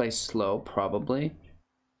 So do we play slow? Probably.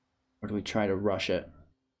 Or do we try to rush it?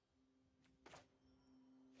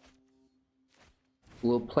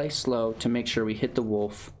 We'll play slow to make sure we hit the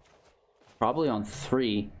wolf. Probably on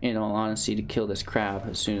 3, in all honesty, to kill this crab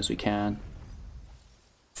as soon as we can.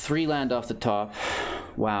 3 land off the top.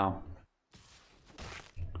 Wow.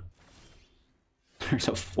 There's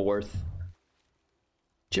a 4th.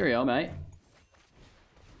 Cheerio, mate.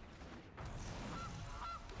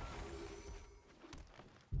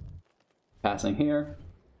 Passing here.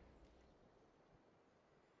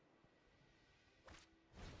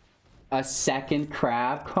 A second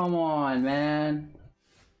crab? Come on, man.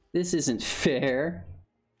 This isn't fair.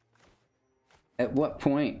 At what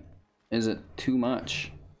point is it too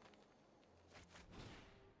much?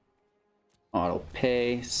 Auto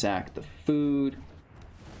pay, sack the food.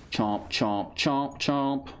 Chomp, chomp, chomp,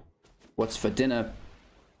 chomp. What's for dinner?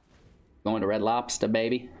 Going to Red Lobster,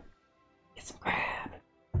 baby. Get some crab.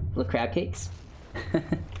 Little crab cakes.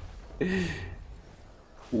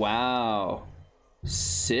 Wow.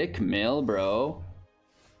 Sick mill, bro.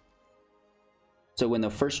 So when the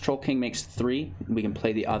first Troll King makes 3, we can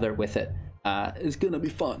play the other with it. It's gonna be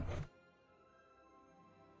fun.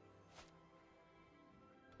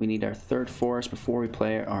 We need our 3rd forest before we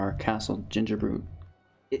play our Castle Gingerbread.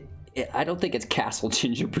 I don't think it's Castle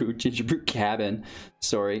Gingerbread Cabin.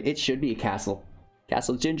 Sorry, it should be a Castle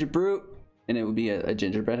Gingerbread, and it would be a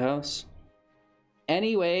gingerbread house.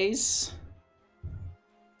 Anyways,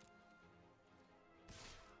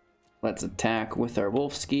 let's attack with our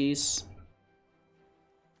wolf skis.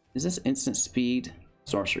 Is this instant speed?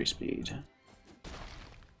 Sorcery speed.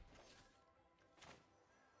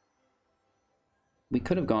 We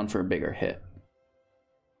could have gone for a bigger hit.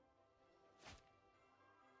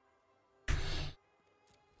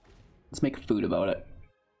 Let's make food about it.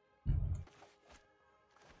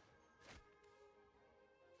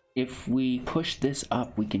 If we push this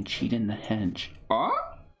up, we can cheat in the Henge.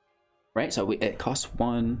 Right, so it costs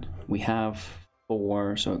 1. We have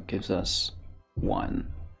 4, so it gives us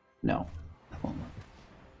 1. No.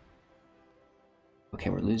 Okay,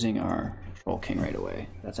 we're losing our Troll King right away.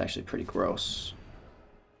 That's actually pretty gross.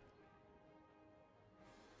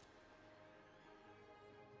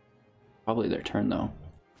 Probably their turn, though.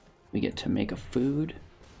 We get to make a food.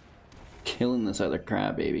 Killing this other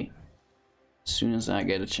crab, baby. As soon as I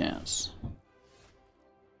get a chance.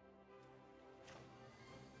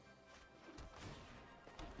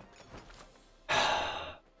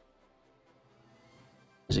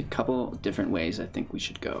 There's a couple different ways I think we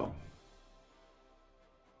should go.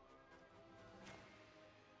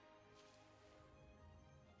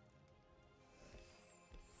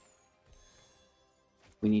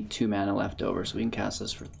 We need 2 mana left over, so we can cast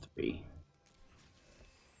this for 3.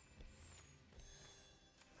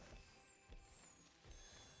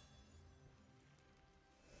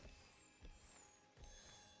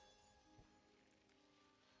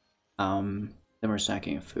 Then we're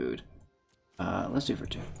sacking a food. Let's do it for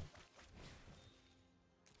 2.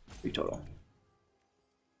 3 total.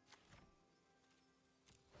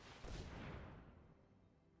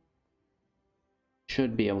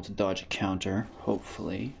 Should be able to dodge a counter,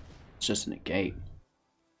 hopefully. It's just a negate.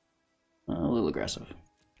 A little aggressive.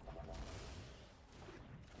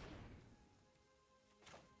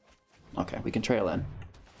 Okay, we can trail in.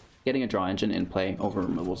 getting a draw engine in play over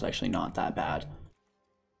removal is actually not that bad.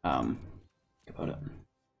 Think about it.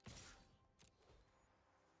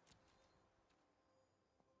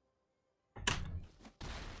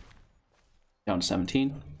 Down to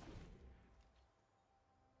 17.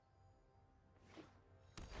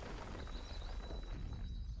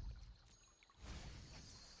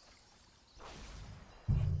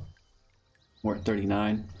 We're at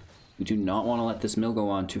 39. We do not want to let this mill go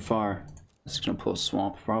on too far. This is going to pull a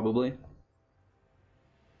swamp, probably.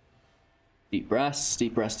 Deep breaths,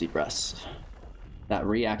 deep breaths, deep breaths. That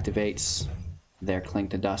reactivates their Cling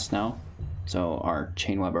to Dust now. So our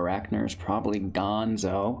Chainweb Aracnir is probably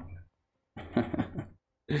gonzo.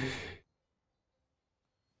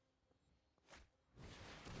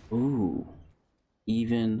 Ooh.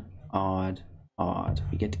 Even, odd, odd.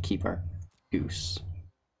 We get to keep our goose.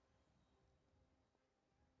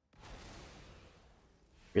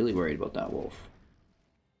 Really worried about that wolf.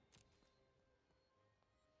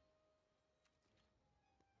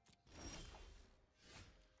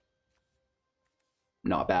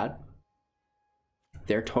 Not bad.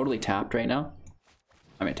 They're totally tapped right now.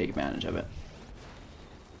 I'm gonna take advantage of it.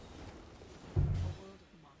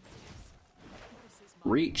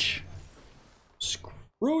 Reach.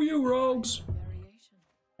 Screw you, rogues!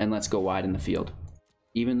 And let's go wide in the field.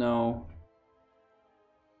 Even though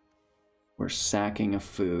we're sacking a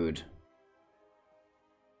food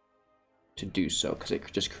to do so, because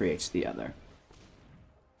it just creates the other.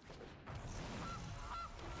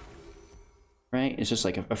 Right? It's just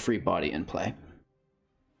like a free body in play.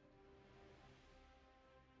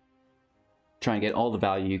 Try and get all the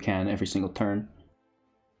value you can every single turn.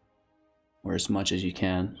 Or as much as you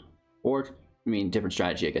can. Or, I mean, different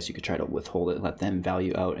strategy. I guess you could try to withhold it, let them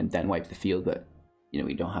value out, and then wipe the field. But, you know,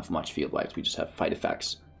 we don't have much field wipes. We just have fight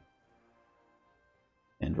effects.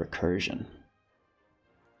 And recursion.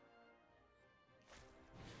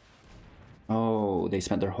 Oh, they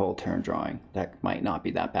spent their whole turn drawing. That might not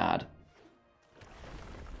be that bad.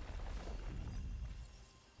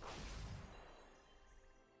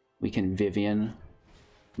 We can Vivien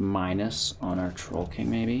minus on our Troll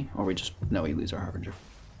King, maybe? Or we just... No, we lose our Harbinger.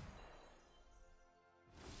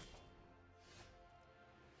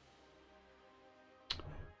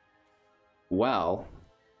 Well...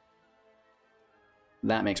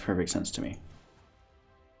 That makes perfect sense to me.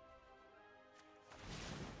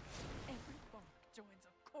 Every bark joins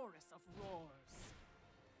a chorus of roars.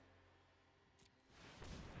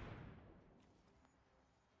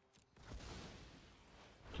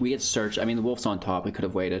 We get search. I mean, the wolf's on top. We could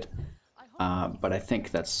have waited. But I think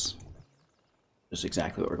that's just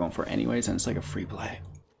exactly what we're going for anyways, and it's like a free play.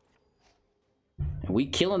 And we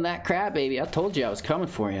killing that crab, baby. I told you I was coming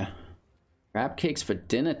for you. Crab cakes for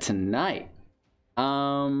dinner tonight.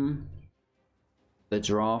 The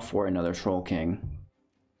draw for another Troll King.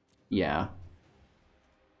 Yeah.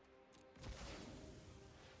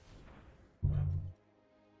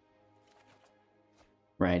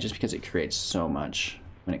 Right, just because it creates so much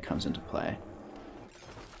when it comes into play.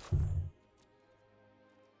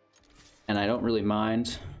 And I don't really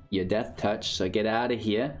mind your death touch, so get out of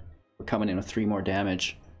here. We're coming in with 3 more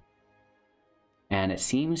damage. And it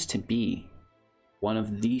seems to be one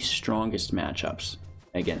of the strongest matchups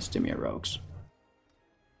against Dimir Rogues.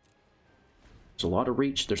 There's a lot of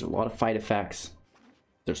reach, there's a lot of fight effects,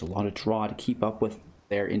 there's a lot of draw to keep up with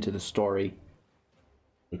there into the story.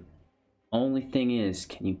 The only thing is,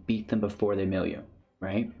 can you beat them before they mill you,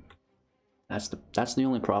 right? That's the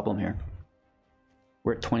only problem here.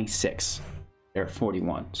 We're at 26, they're at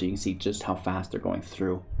 41, so you can see just how fast they're going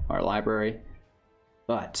through our library.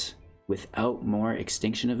 But without more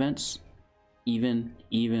extinction events, even,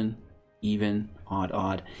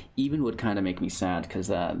 odd. Even would kind of make me sad, because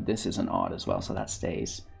this is an odd as well, so that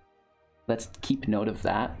stays. Let's keep note of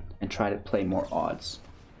that and try to play more odds.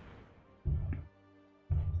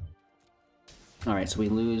 Alright, so we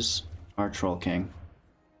lose our Troll King.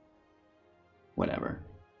 Whatever.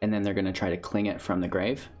 And then they're going to try to cling it from the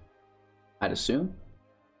grave, I'd assume.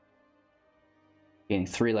 Gaining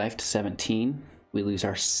 3 life to 17. We lose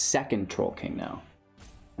our second Troll King now.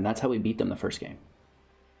 And that's how we beat them the first game.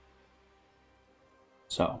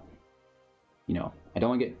 So, you know, I don't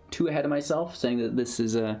want to get too ahead of myself saying that this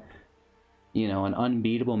is a, you know, an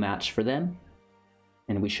unbeatable match for them.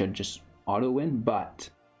 And we should just auto-win, but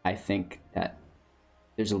I think that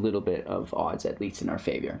there's a little bit of odds, at least in our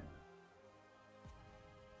favor.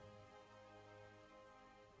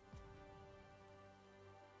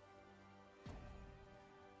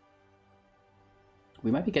 We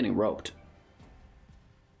might be getting roped.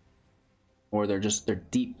 Or they're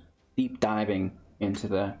deep diving into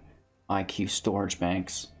the IQ storage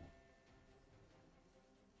banks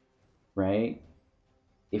right?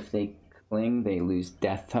 If they cling, they lose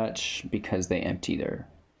Death Touch because they empty their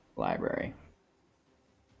library.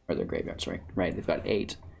 Or their graveyard, sorry. Right, they've got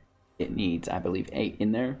 8. It needs, I believe, 8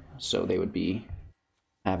 in there. So they would be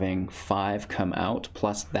having 5 come out,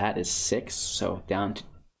 plus that is 6. So down to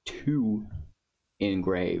 2 in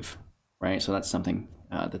grave, right? So that's something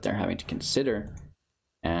that they're having to consider.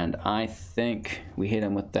 And I think we hit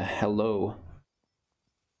him with the hello.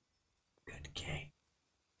 Good game.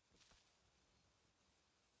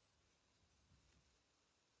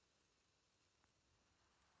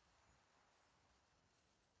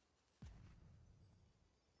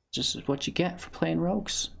 Just what you get for playing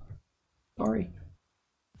rogues. Sorry.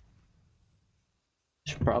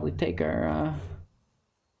 Should probably take our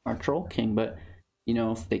Troll King, but you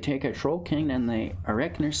know, if they take our Troll King, then they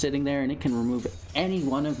Aracnir sitting there and it can remove any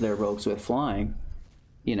one of their rogues with flying,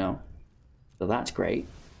 you know. So that's great.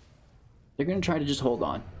 They're gonna try to just hold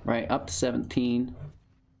on, right? Up to 17.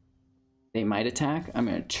 They might attack. I'm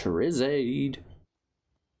gonna Trizade.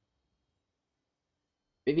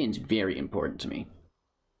 Vivien's very important to me.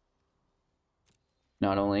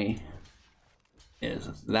 Not only is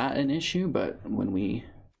that an issue, but when we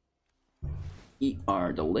eat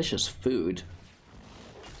our delicious food,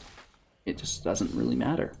 it just doesn't really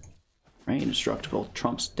matter, right? Indestructible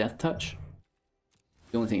trumps Death Touch.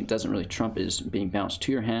 The only thing it doesn't really trump is being bounced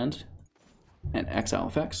to your hand and exile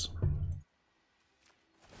effects.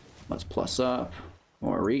 Let's plus up.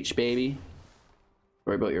 More reach, baby.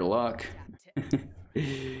 Worry about your luck.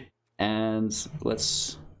 And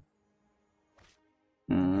let's...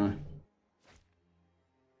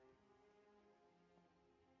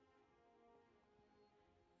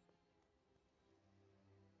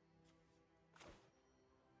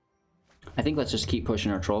 I think let's just keep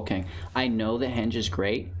pushing our Troll King. I know the Henge is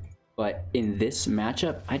great, but in this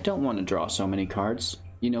matchup, I don't want to draw so many cards.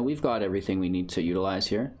 You know, we've got everything we need to utilize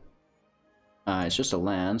here. It's just a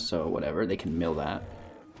land, so whatever, they can mill that.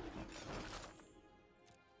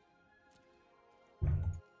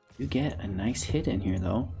 You get a nice hit in here,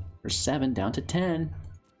 though. For 7 down to 10.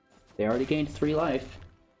 They already gained 3 life.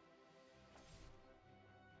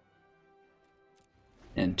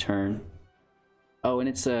 And turn. Oh, and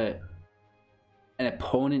it's an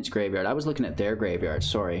opponent's graveyard. I was looking at their graveyard,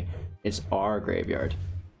 sorry. It's our graveyard.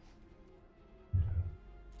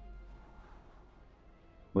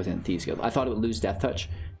 Within Thieves Guild. I thought it would lose Death Touch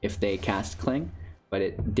if they cast Cling, but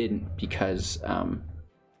it didn't because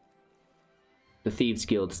the Thieves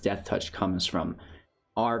Guild's Death Touch comes from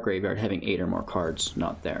our graveyard having 8 or more cards,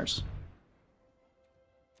 not theirs.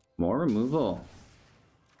 More removal.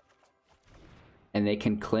 And they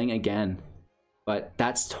can Cling again. But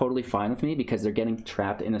that's totally fine with me because they're getting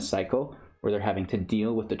trapped in a cycle where they're having to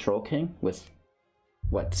deal with the Troll King with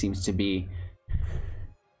what seems to be,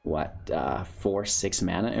 what, 4-6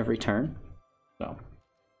 mana every turn. So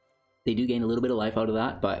they do gain a little bit of life out of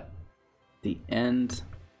that, but the end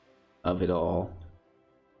of it all,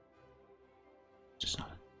 just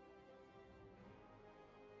not.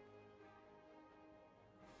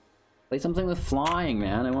 Play something with flying,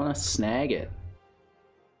 man. I want to snag it.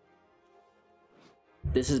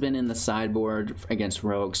 This has been in the sideboard against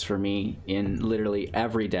rogues for me in literally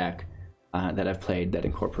every deck that I've played that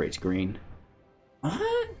incorporates green.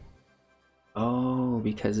 What? Oh,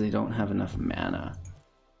 because they don't have enough mana.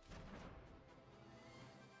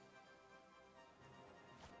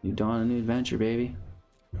 New dawn, a new adventure, baby.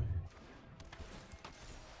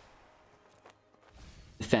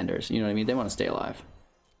 Defenders, you know what I mean? They want to stay alive.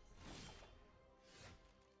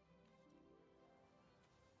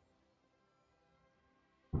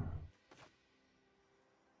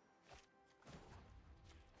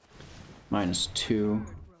 -2.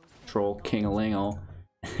 Troll King-a-ling-o.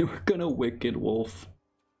 We're gonna Wicked Wolf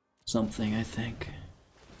something, I think.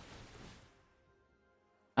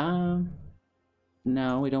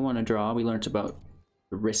 No, we don't want to draw. We learned about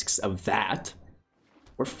the risks of that.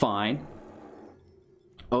 We're fine.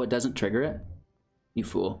 Oh, it doesn't trigger it? You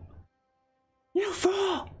fool. You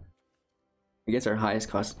fool! I guess our highest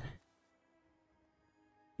cost.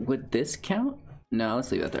 Would this count? No,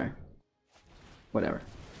 let's leave that there. Whatever.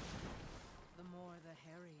 The more the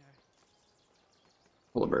harrier.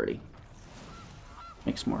 Pull a birdie.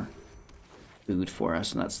 Makes more food for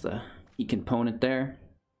us, and that's the key component there.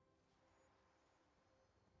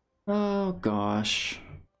 Oh gosh.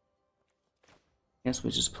 Guess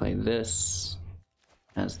we just play this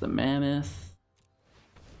as the Mammoth.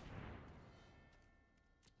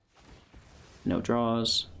 No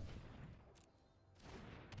draws.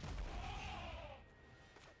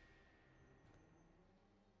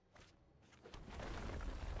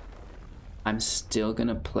 I'm still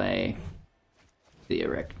gonna play the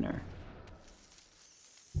Aracnir.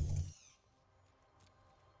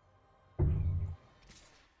 And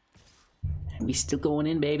we still going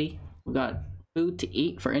in, baby. We got food to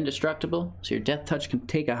eat for Industructable, so your Death Touch can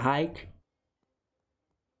take a hike.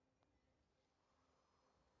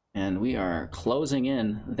 And we are closing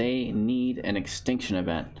in. They need an extinction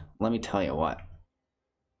event. Let me tell you what.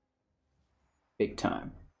 Big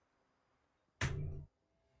time.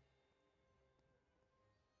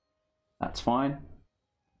 That's fine.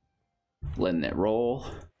 Letting it roll.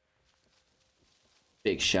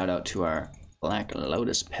 Big shout out to our Black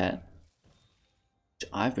Lotus pet, which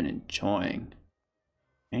I've been enjoying.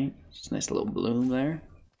 Okay, just a nice little bloom there.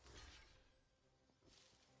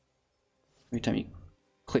 Every time you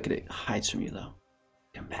click it, it hides from you though.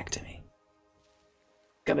 Come back to me.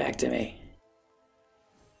 Come back to me.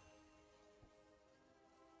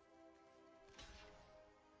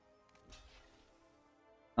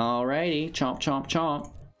 Alrighty, chomp, chomp, chomp.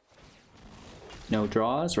 No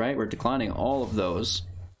draws, right? We're declining all of those.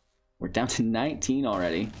 We're down to 19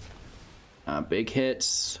 already. Big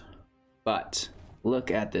hits, but look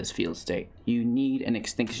at this field state. You need an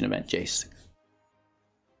extinction event, Jace.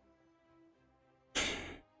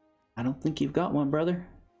 I don't think you've got one, brother.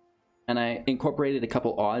 And I incorporated a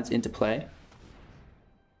couple odds into play.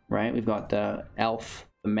 Right, we've got the elf,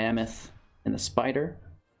 the mammoth, and the spider,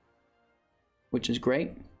 which is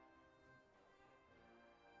great.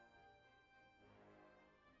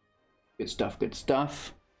 Good stuff, good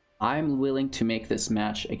stuff. I'm willing to make this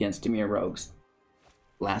match against Dimir Rogues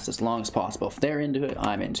last as long as possible. If they're into it,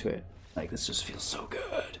 I'm into it. Like, this just feels so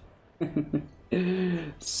good.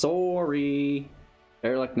 Sorry.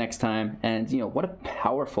 Better luck next time. And, you know, what a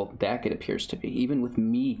powerful deck it appears to be, even with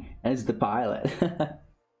me as the pilot.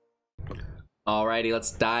 Alrighty,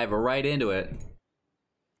 let's dive right into it.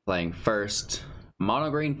 Playing first,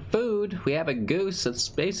 mono green food. We have a goose. That's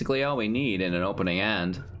basically all we need in an opening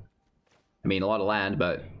hand. I mean, a lot of land,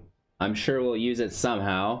 but I'm sure we'll use it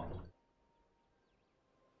somehow.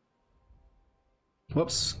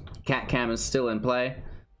 Whoops, cat cam is still in play.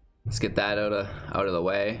 Let's get that out of the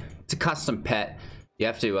way. It's a custom pet. You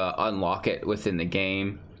have to unlock it within the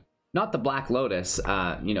game. Not the Black Lotus,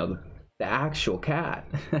 you know, the actual cat.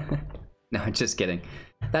 No, just kidding.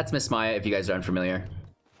 That's Miss Maya, if you guys are unfamiliar.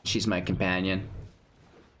 She's my companion.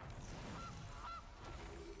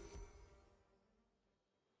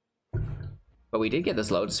 But we did get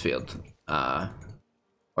this Lotus Field,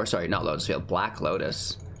 or sorry, not Lotus Field, Black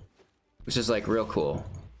Lotus, which is like real cool.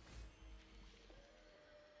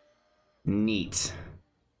 Neat.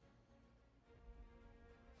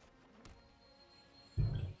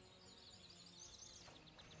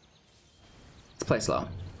 Let's play slow.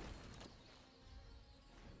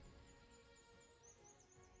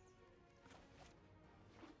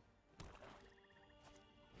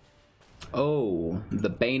 Oh, the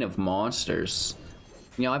Bane of Monsters.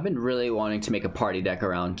 You know, I've been really wanting to make a party deck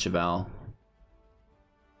around Chevelle.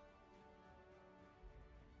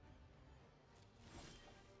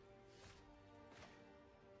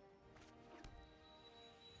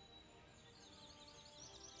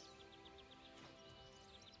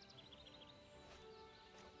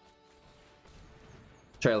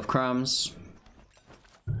 Trail of Crumbs.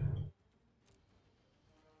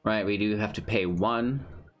 Right, we do have to pay 1.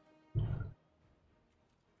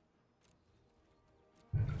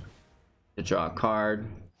 To draw a card.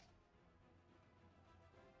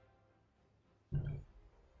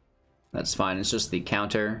 That's fine, it's just the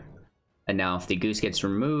counter. And now if the goose gets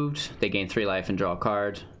removed, they gain 3 life and draw a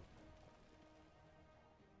card.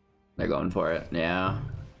 They're going for it, yeah.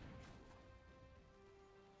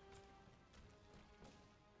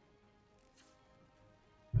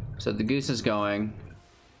 So the goose is going,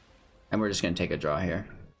 and we're just gonna take a draw here.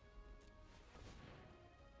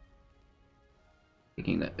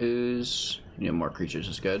 Taking the ooze. You know, more creatures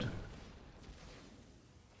is good.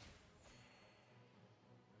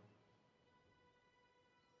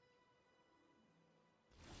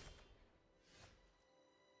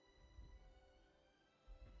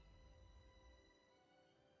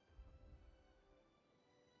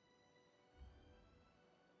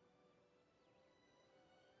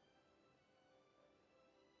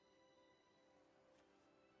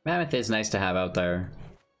 Mammoth is nice to have out there.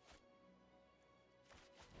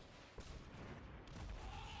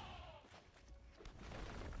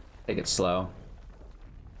 Take it slow.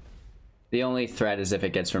 The only threat is if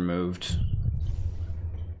it gets removed.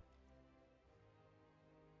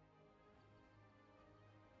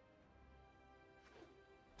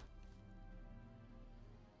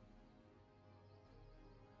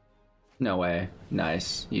 No way.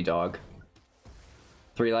 Nice, you dog.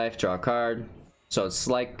 3 life, draw a card. So it's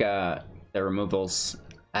like the removals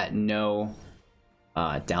at no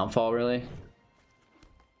downfall, really.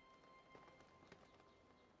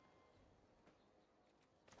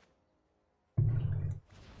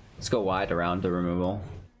 Let's go wide around the removal.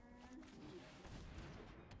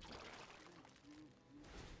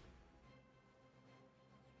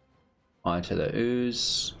 Onto the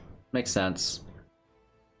ooze. Makes sense.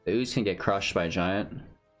 The ooze can get crushed by a giant.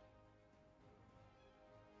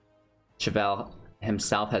 Chevelle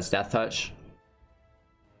himself has Death Touch.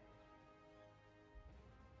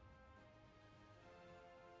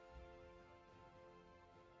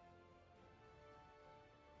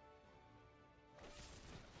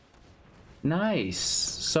 Nice.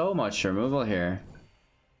 So much removal here.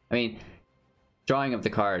 I mean, drawing of the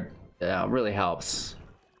card really helps.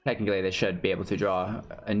 Technically, they should be able to draw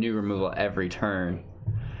a new removal every turn,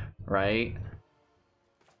 right?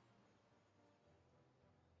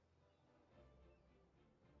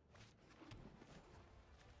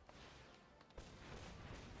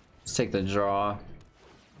 Let's take the draw.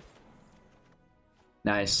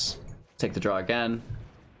 Nice. Take the draw again.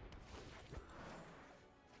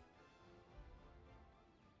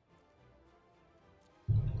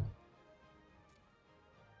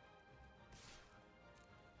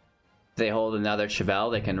 If they hold another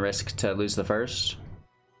Chevelle, they can risk to lose the first.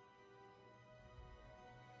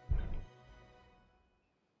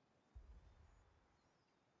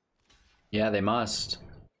 Yeah, they must.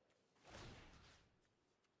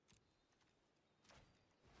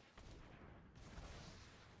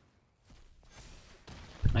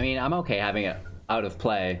 I mean, I'm okay having it out of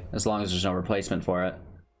play as long as there's no replacement for it.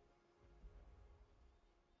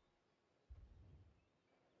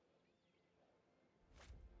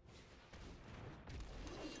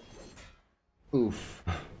 Oof.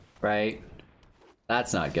 Right?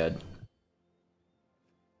 That's not good.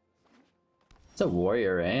 It's a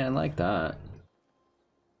warrior, eh? I like that.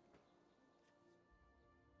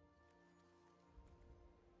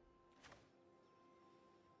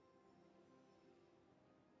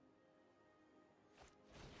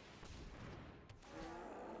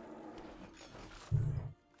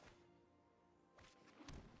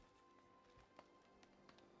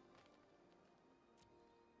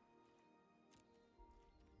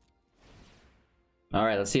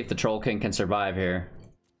 Alright, let's see if the Troll King can survive here.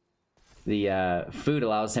 The food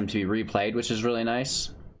allows him to be replayed, which is really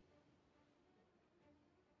nice.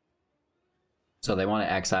 So they want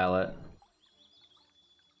to exile it.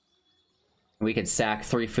 We could sack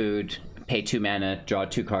 3 food, pay 2 mana, draw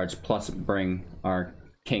 2 cards, plus bring our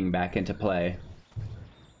king back into play.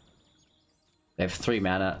 They have 3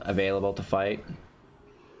 mana available to fight.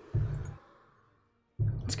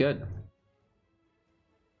 It's good.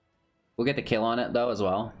 We'll get the kill on it though as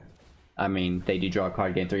well. I mean, they do draw a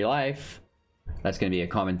card, gain 3 life. That's going to be a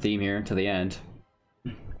common theme here to the end.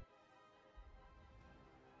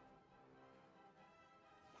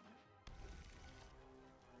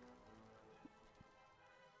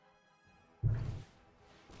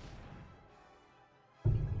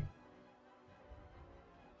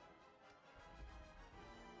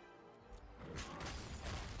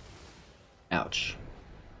 Ouch.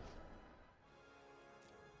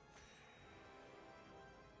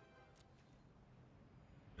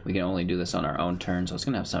 We can only do this on our own turn, so it's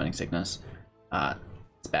gonna have Summoning Sickness.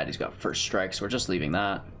 It's bad he's got first strike, so we're just leaving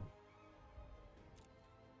that.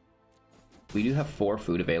 We do have 4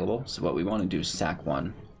 food available, so what we want to do is sack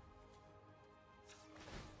 1.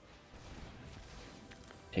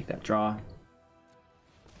 Take that draw.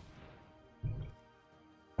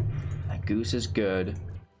 That goose is good,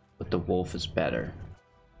 but the wolf is better.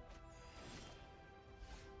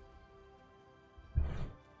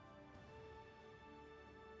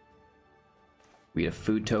 We get a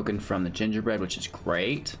food token from the gingerbread, which is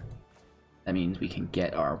great. That means we can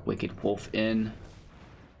get our Wicked Wolf in.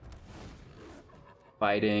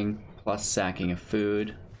 Fighting, plus sacking of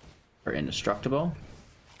food for Industructable.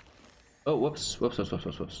 Oh, whoops, whoops, whoops, whoops,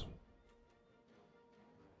 whoops, whoops.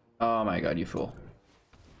 Oh my god, you fool.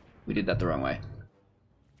 We did that the wrong way.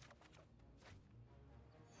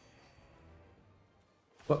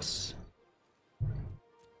 Whoops.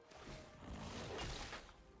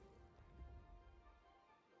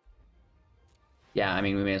 Yeah, I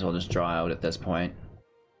mean, we may as well just draw out at this point.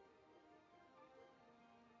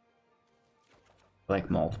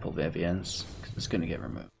 Like multiple Viviens, because it's going to get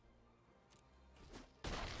removed.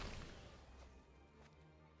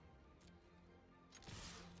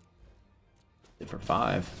 For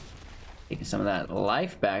 5. Taking some of that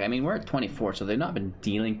life back. I mean, we're at 24, so they've not been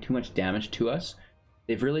dealing too much damage to us.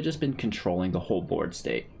 They've really just been controlling the whole board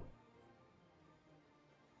state.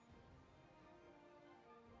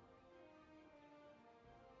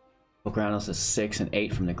 Groundos is 6 and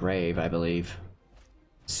 8 from the grave, I believe.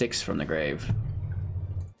 6 from the grave.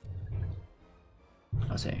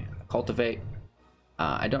 I'll say cultivate.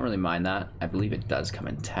 I don't really mind that. I believe it does come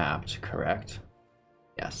in tapped, correct?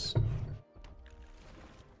 Yes.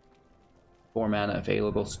 4 mana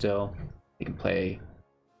available still. You can play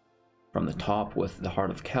from the top with the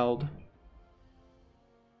Heart of Keld.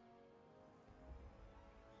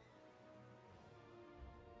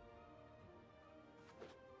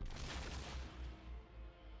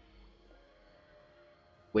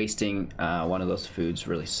 Wasting one of those foods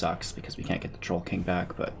really sucks because we can't get the Troll King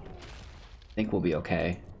back, but I think we'll be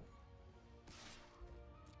okay.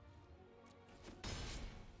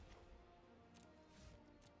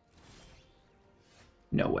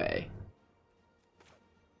 No way.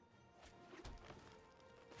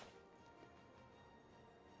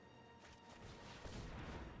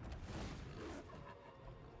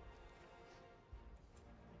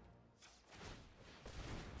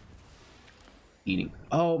 Eating.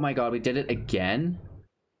 Oh my god, we did it again?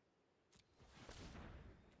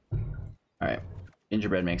 Alright.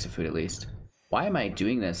 Gingerbread makes a food at least. Why am I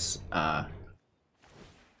doing this the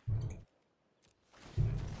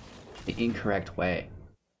incorrect way?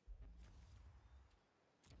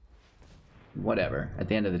 Whatever. At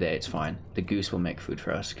the end of the day, it's fine. The goose will make food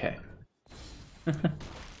for us. Okay.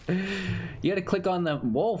 You gotta click on the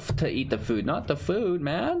wolf to eat the food, not the food,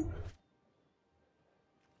 man.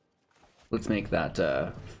 Let's make that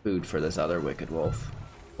food for this other wicked wolf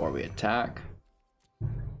before we attack.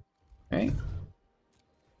 Right?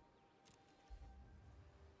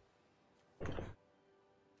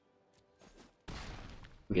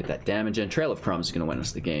 We get that damage in. Trail of Crumbs is going to win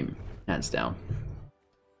us the game, hands down.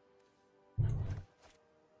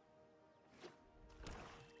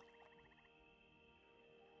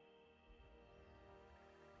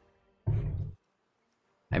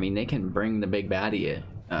 I mean, they can bring the big baddie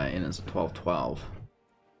in as a 12-12.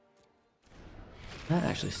 That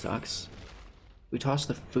actually sucks. We toss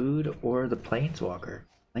the food or the Planeswalker.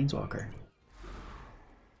 Planeswalker.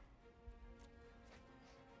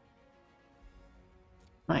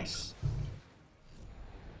 Nice.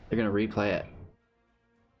 They're gonna replay it.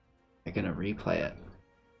 They're gonna replay it.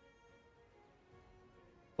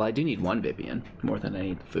 Well, I do need one Vivien more than I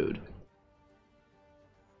need the food.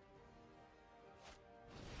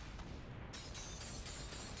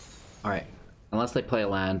 Alright, unless they play a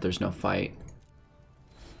land, there's no fight.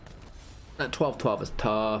 That 12-12 is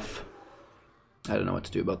tough. I don't know what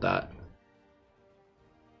to do about that. Are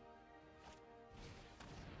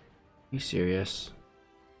you serious?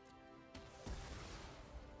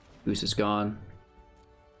 Goose is gone.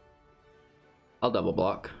 I'll double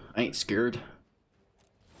block. I ain't scared.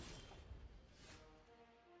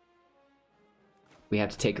 We have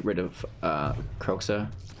to take rid of Kroxa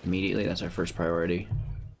immediately. That's our first priority.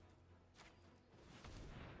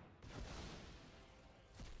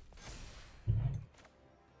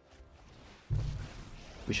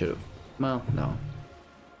 We should have. Well, no.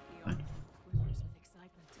 Fine.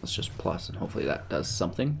 Let's just plus, and hopefully that does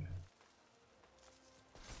something.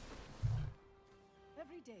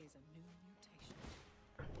 Every day is a new mutation.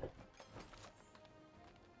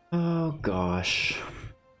 Oh gosh.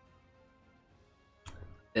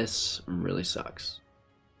 This really sucks.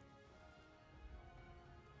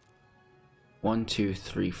 1, 2,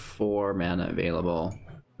 3, 4 mana available.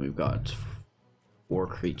 We've got 4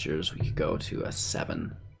 creatures. We could go to a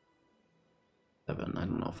 7. I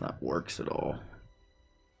don't know if that works at all.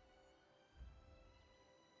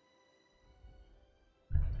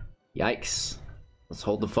 Yikes. Let's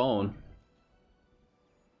hold the phone.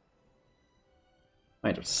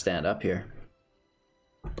 Might have to stand up here.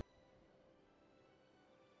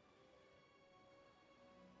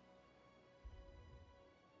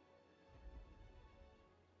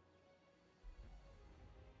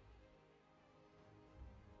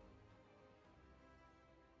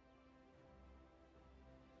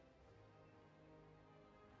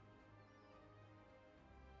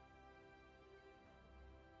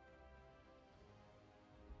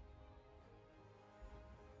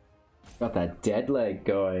 Got that dead leg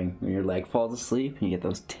going when your leg falls asleep and you get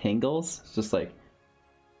those tingles. It's just like,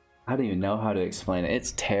 I don't even know how to explain it.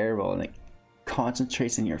 It's terrible, and it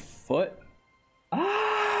concentrates in your foot.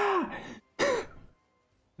 Ah!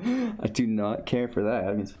 I do not care for that.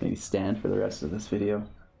 I'm gonna maybe stand for the rest of this video.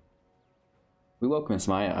 We woke Miss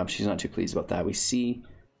Maya up. She's not too pleased about that. We see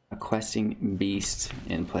a questing beast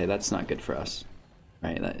in play. That's not good for us,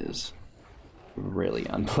 right? That is really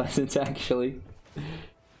unpleasant, actually.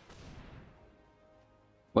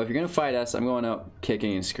 Well, if you're gonna fight us, I'm going out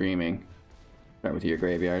kicking and screaming. Start with your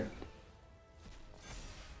graveyard.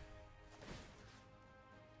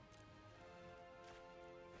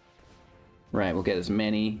 Right, we'll get as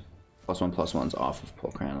many +1/+1s off of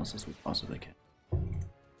Pulcranos as we possibly can.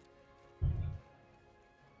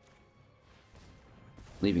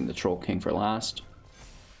 Leaving the Troll King for last.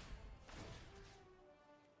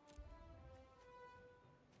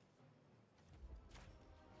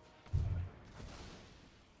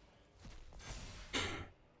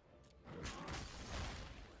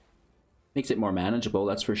 Makes it more manageable,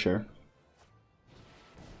 that's for sure.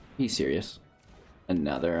 He's serious.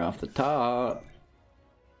 Another off the top.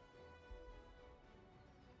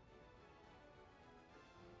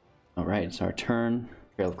 Alright, it's our turn.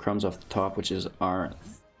 Trail of Crumbs off the top, which is our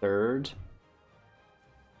third.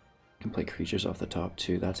 Can play creatures off the top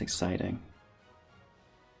too, that's exciting.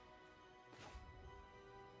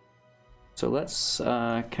 So let's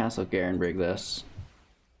Castle Garenbrig this.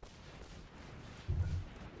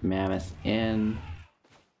 Mammoth in.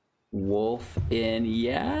 Wolf in.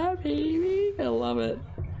 Yeah, baby! I love it.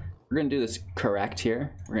 We're gonna do this correct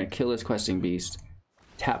here. We're gonna kill this questing beast,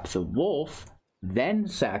 tap the wolf, then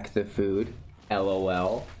sack the food.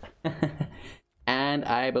 LOL. And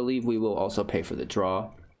I believe we will also pay for the draw.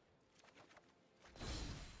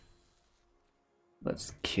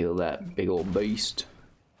 Let's kill that big old beast.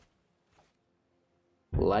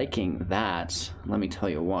 Liking that. Let me tell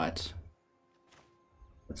you what.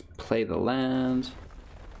 Let's play the land.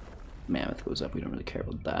 Mammoth goes up. We don't really care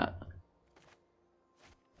about that.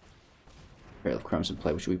 Trail of Crumbs in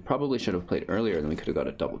play, which we probably should have played earlier, then we could have got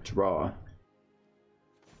a double draw.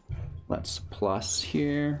 Let's plus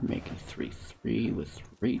here, making 3/3 with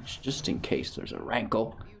reach, just in case there's a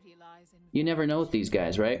rankle. You never know with these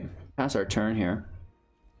guys, right? Pass our turn here.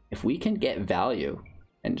 If we can get value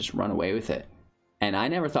and just run away with it, and I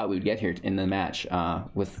never thought we would get here in the match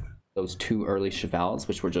with those two early Chevals,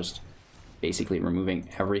 which were just basically removing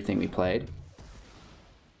everything we played.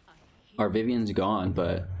 Our Vivien's gone,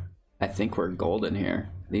 but I think we're golden here.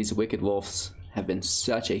 These Wicked Wolves have been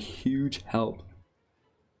such a huge help.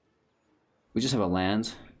 We just have a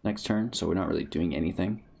land next turn, so we're not really doing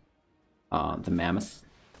anything. The Mammoth.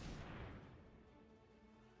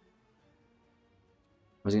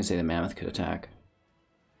 I was gonna say the Mammoth could attack.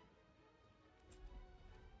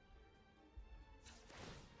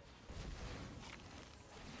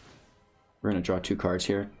 We're gonna draw 2 cards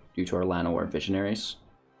here due to our Llanowar Visionaries.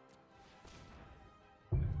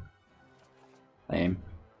 Lame.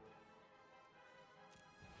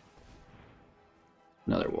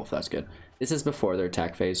 Another wolf, that's good. This is before their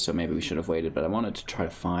attack phase, so maybe we should have waited, but I wanted to try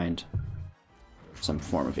to find some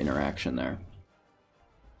form of interaction there.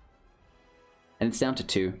 And it's down to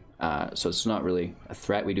 2, so it's not really a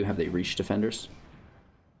threat. We do have the Reach Defenders.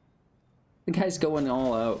 The guy's going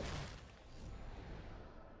all out.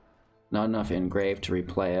 Not enough Engrave to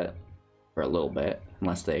replay it for a little bit,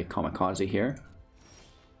 unless they kamikaze here.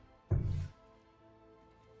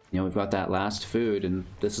 You know, we've got that last food, and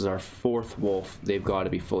this is our 4th wolf. They've got to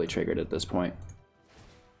be fully triggered at this point.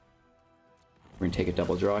 We're going to take a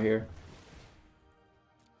double draw here.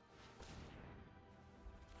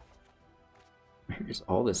 Where's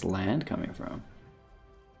all this land coming from?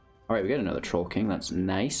 Alright, we got another Troll King. That's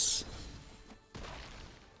nice.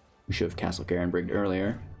 We should have Castle Garenbrig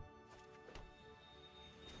earlier.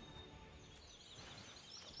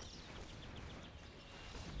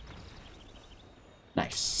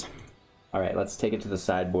 Nice. Alright, let's take it to the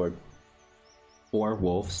sideboard. 4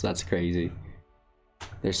 wolves, that's crazy.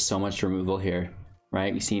 There's so much removal here,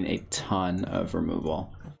 right? We've seen a ton of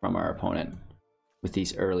removal from our opponent with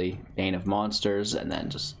these early Bane of Monsters, and then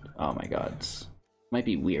just, oh my god, it might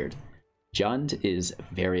be weird. Jund is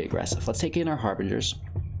very aggressive. Let's take in our Harbingers.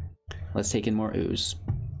 Let's take in more Ooze,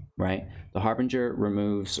 right? The Harbinger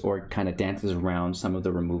removes or kind of dances around some of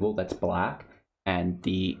the removal that's black, and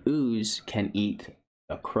the Ooze can eat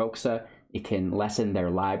a Kroxa. It can lessen their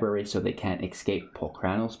library so they can't escape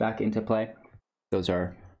Pulcranos back into play. Those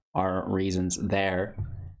are our reasons there.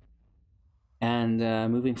 And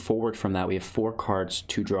moving forward from that, we have 4 cards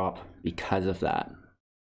to drop because of that.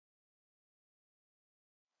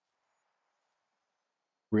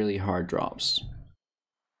 Really hard drops.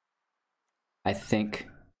 I think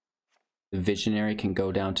the Visionary can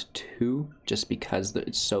go down to 2 just because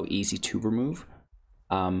it's so easy to remove.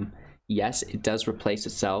 Yes, it does replace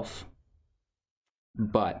itself,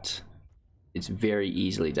 but it's very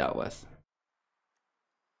easily dealt with.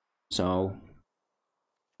 So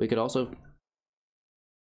we could also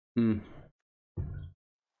the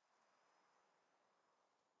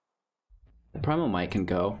Primal Might can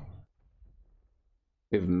go.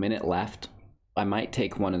 We have a minute left. I might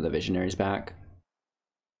take one of the Visionaries back.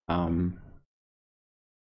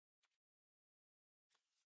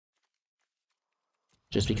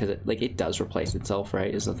 just because it does replace itself,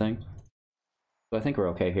 right, is the thing. So I think we're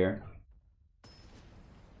okay here.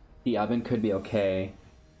 The oven could be okay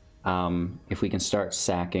if we can start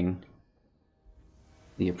sacking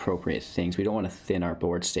the appropriate things. We don't want to thin our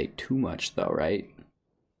board state too much though, right?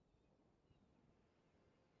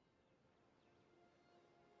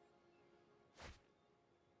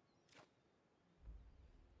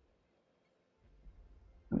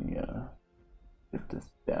 Let me lift this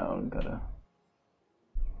down. Got a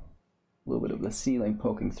little bit of the ceiling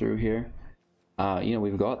poking through here. You know,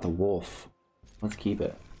 we've got the wolf. Let's keep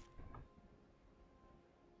it.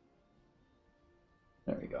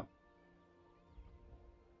 There we go.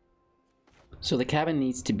 So the cabin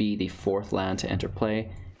needs to be the 4th land to enter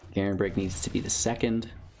play. Garenbrig needs to be the 2nd.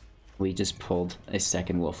 We just pulled a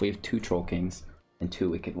 2nd wolf. We have 2 Troll Kings and 2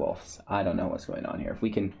 Wicked Wolves. I don't know what's going on here. If we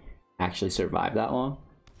can actually survive that long,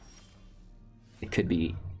 it could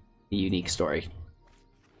be a unique story.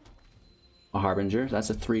 A Harbinger, that's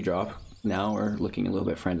a 3-drop. Now we're looking a little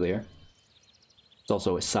bit friendlier. It's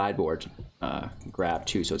also a sideboard grab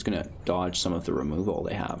too, so it's going to dodge some of the removal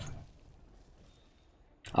they have.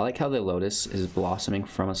 I like how the Lotus is blossoming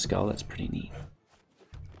from a skull. That's pretty neat.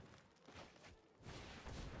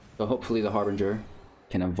 So hopefully the Harbinger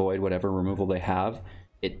can avoid whatever removal they have.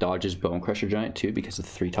 It dodges Bone Crusher Giant too because of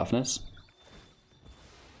 3 toughness.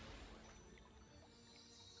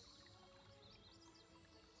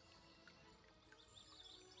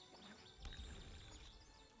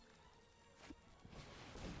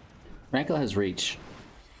 Rankle has reach.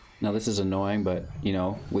 Now this is annoying, but you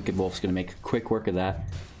know, Wicked Wolf's gonna make quick work of that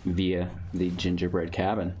via the Gingerbread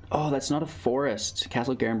Cabin. Oh, that's not a forest.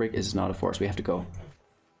 Castle Garenbrig is not a forest. We have to go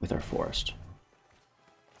with our forest.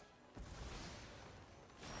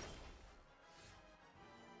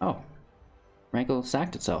 Oh, Rankle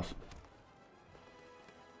sacked itself.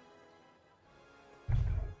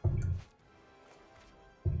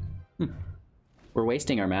 We're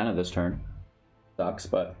wasting our mana this turn. Sucks,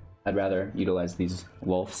 but I'd rather utilize these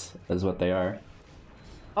wolves as what they are.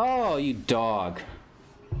 Oh, you dog.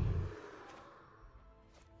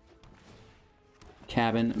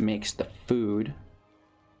 Cabin makes the food.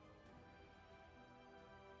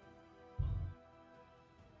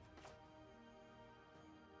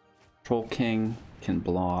 Troll King can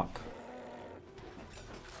block.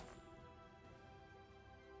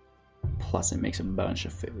 Plus it makes a bunch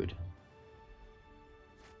of food.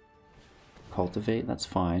 Cultivate, that's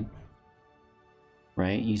fine.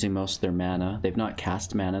 Right, using most of their mana. They've not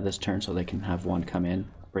cast mana this turn, so they can have 1 come in,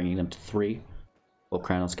 bringing them to 3.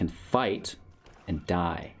 Volcranos can fight and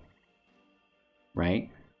die. Right?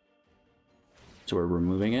 So we're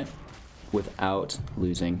removing it without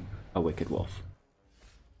losing a Wicked Wolf.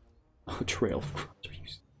 Oh, Trail of Crumbs.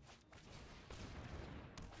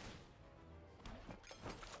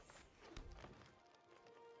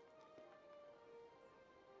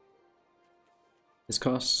 This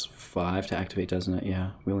costs 5 to activate, doesn't it?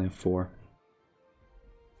 Yeah, we only have 4.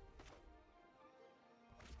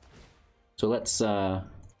 So let's sack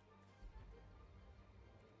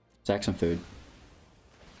some food.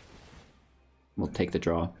 We'll take the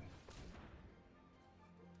draw.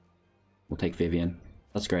 We'll take Vivien.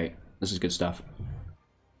 That's great. This is good stuff.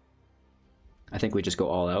 I think we just go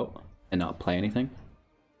all out and not play anything.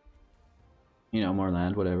 You know, more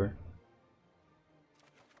land, whatever.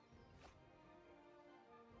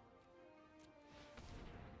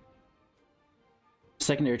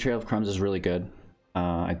 Secondary Trail of Crumbs is really good.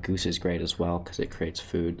 A Goose is great as well because it creates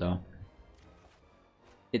food though.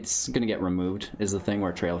 It's gonna get removed is the thing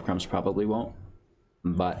where Trail of Crumbs probably won't.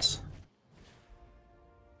 But,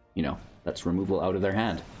 you know, that's removal out of their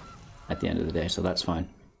hand at the end of the day, so that's fine.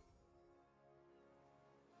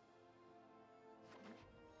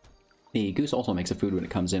 The Goose also makes a food when it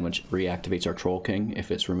comes in, which reactivates our Troll King if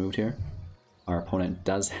it's removed here. Our opponent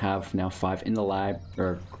does have now 5 in the lab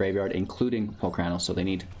or graveyard, including Volcranos, so they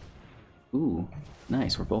need. Ooh,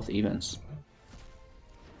 nice. We're both evens.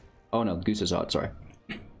 Oh no, Goose is out. Sorry,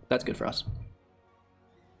 that's good for us.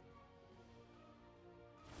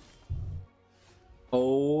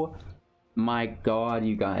 Oh my God,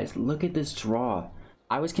 you guys, look at this draw.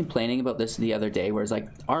 I was complaining about this the other day, where it's like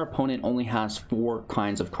our opponent only has 4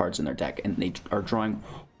 kinds of cards in their deck, and they are drawing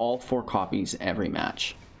all 4 copies every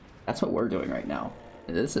match. That's what we're doing right now.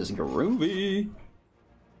 This is groovy.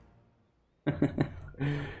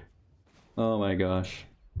 Oh my gosh.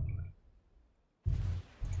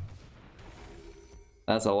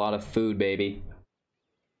 That's a lot of food, baby.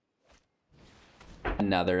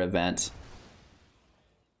 Another event.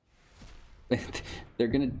 They're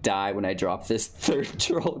gonna die when I drop this 3rd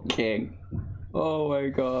Troll King. Oh my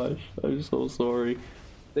gosh, I'm so sorry.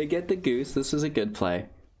 They get the goose. This is a good play.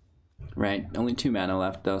 Right, only 2 mana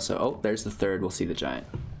left though, so oh, there's the third. We'll see the giant.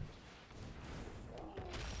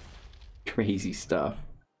 Crazy stuff.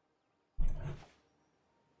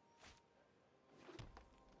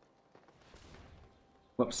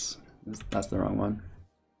 Whoops, that's the wrong one.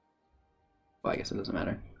 Well, I guess it doesn't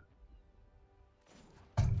matter.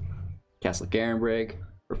 Castle Garenbrig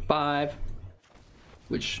for 5,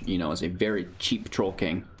 which, you know, is a very cheap Troll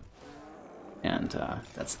King. And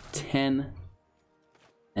that's 10.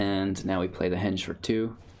 And now we play the Henge for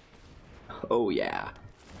 2. Oh yeah.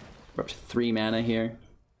 We're up to 3 mana here.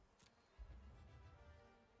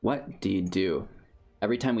 What do you do?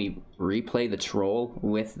 Every time we replay the Troll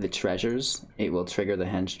with the treasures, it will trigger the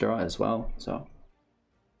Henge draw as well, so.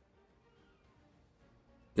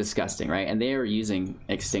 Disgusting, right? And they are using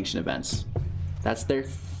extinction events. That's their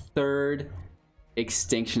 3rd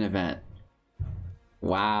extinction event.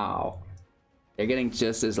 Wow. They're getting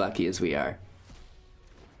just as lucky as we are.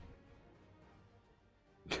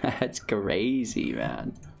 That's crazy,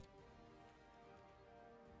 man.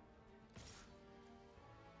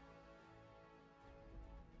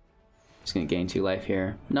 Just gonna gain 2 life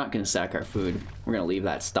here. Not gonna sack our food. We're gonna leave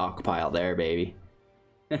that stockpile there, baby.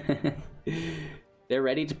 They're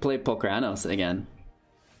ready to play Pulkranos again.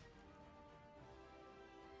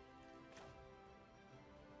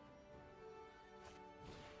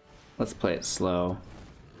 Let's play it slow.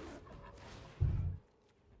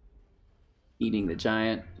 Eating the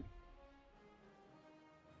giant.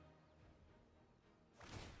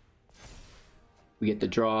 We get the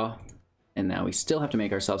draw, and now we still have to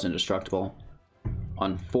make ourselves indestructible.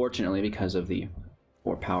 Unfortunately, because of the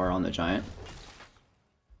 4 power on the giant.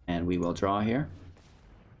 And we will draw here.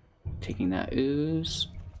 Taking that ooze.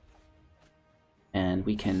 And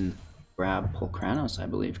we can grab Pulkranos, I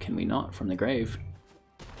believe, can we not, from the grave?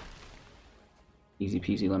 Easy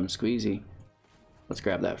peasy lemon squeezy. Let's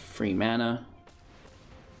grab that free mana,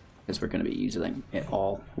 because we're going to be using it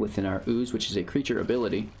all within our ooze, which is a creature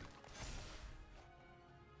ability.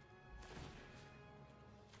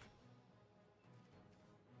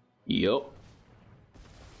 Yup.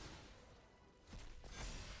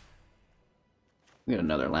 We got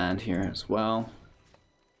another land here as well.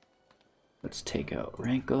 Let's take out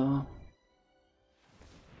Rankle.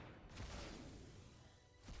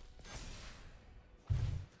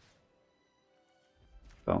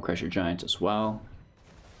 Bone Crusher Giant as well.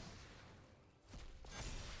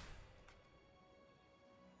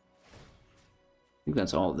 I think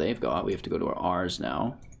that's all they've got. We have to go to our R's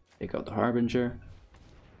now. Take out the Harbinger.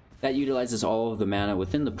 That utilizes all of the mana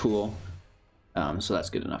within the pool, so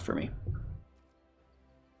that's good enough for me.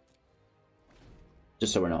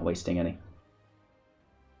 Just so we're not wasting any.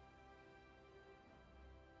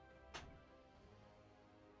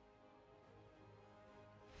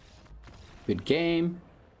 Good game.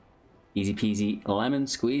 Easy peasy lemon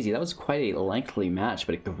squeezy. That was quite a lengthy match,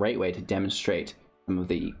 but a great way to demonstrate some of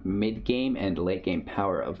the mid-game and late-game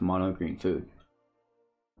power of mono green food.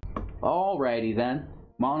 Alrighty then.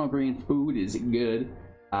 Mono green food is good.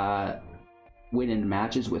 Winning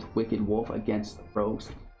matches with Wicked Wolf against the Rogues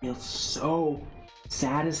feels so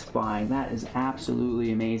satisfying. That is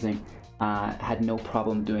absolutely amazing. Had no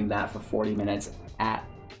problem doing that for 40 minutes at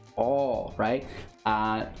all, right?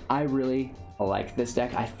 I really like this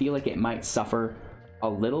deck. I feel like it might suffer a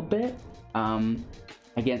little bit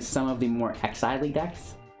against some of the more exile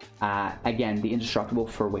decks. Again, the Industructable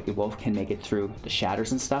for Wicked Wolf can make it through the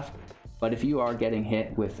shatters and stuff. But if you are getting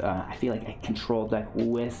hit with, I feel like a control deck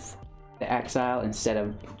with the exile instead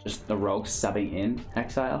of just the rogue subbing in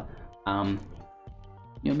exile,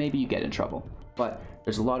 you know, maybe you get in trouble. But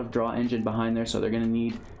there's a lot of draw engine behind there, so they're going to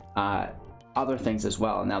need other things as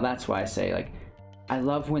well. Now that's why I say, like, I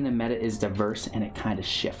love when the meta is diverse and it kind of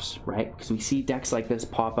shifts, right? Because we see decks like this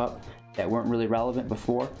pop up that weren't really relevant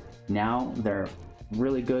before. Now they're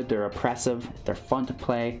really good, they're oppressive, they're fun to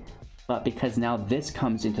play. But because now this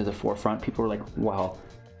comes into the forefront, people are like, well,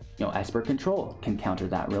 you know, Esper Control can counter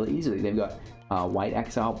that really easily. They've got white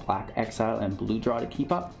exile, black exile, and blue draw to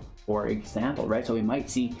keep up, for example, right? So we might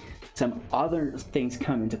see some other things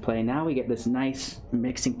come into play. Now we get this nice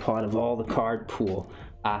mixing pot of all the card pool.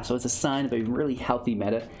 So it's a sign of a really healthy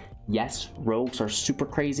meta. Yes, rogues are super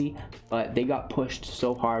crazy, but they got pushed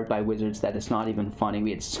so hard by wizards that it's not even funny.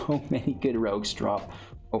 We had so many good rogues drop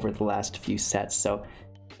over the last few sets, so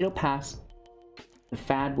it'll pass. The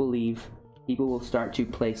fad will leave. People will start to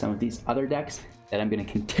play some of these other decks that I'm going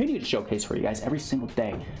to continue to showcase for you guys every single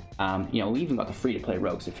day. You know, we even got the free-to-play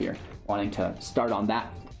rogues if you're wanting to start on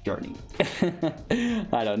that journey.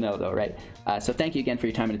 I don't know though, right? So thank you again for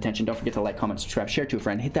your time and attention. Don't forget to like, comment, subscribe, share to a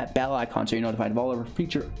friend, hit that bell icon so you're notified of all of our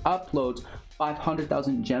feature uploads.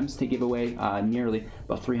 500,000 gems to give away, nearly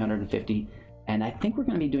about 350, and I think we're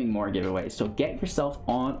going to be doing more giveaways, so get yourself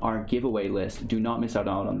on our giveaway list. Do not miss out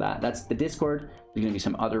on that. That's the Discord. There's going to be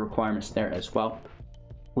some other requirements there as well.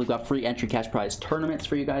 We've got free entry cash prize tournaments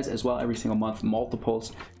for you guys as well every single month,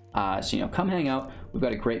 multiples. So, you know, come hang out. We've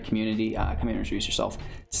got a great community. Come here, introduce yourself,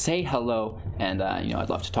 say hello, and you know,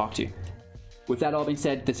 I'd love to talk to you. With that all being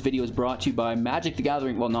said, this video is brought to you by Magic the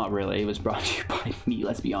Gathering. Well, not really. It was brought to you by me,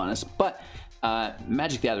 let's be honest. But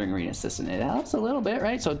Magic the Gathering Arena Assistant, it helps a little bit,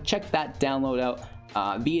 right? So check that download out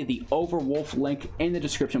via the WOOF link in the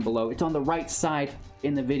description below. It's on the right side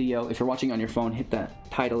in the video. If you're watching on your phone, hit that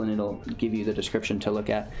title and it'll give you the description to look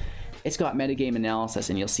at. It's got metagame analysis,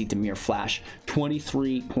 and you'll see Dimir Flash,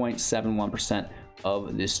 23.71%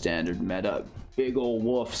 of the standard meta. Big ol'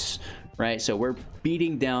 woofs, right? So we're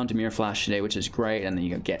beating down Dimir Flash today, which is great, and then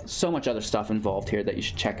you get so much other stuff involved here that you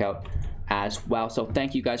should check out as well. So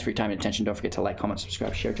thank you guys for your time and attention. Don't forget to like, comment,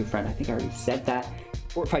 subscribe, share to a friend. I think I already said that.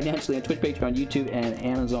 Support financially on Twitch, Patreon, YouTube, and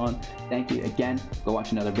Amazon. Thank you again. Go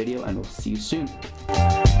watch another video, and we'll see you soon.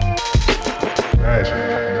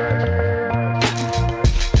 Nice.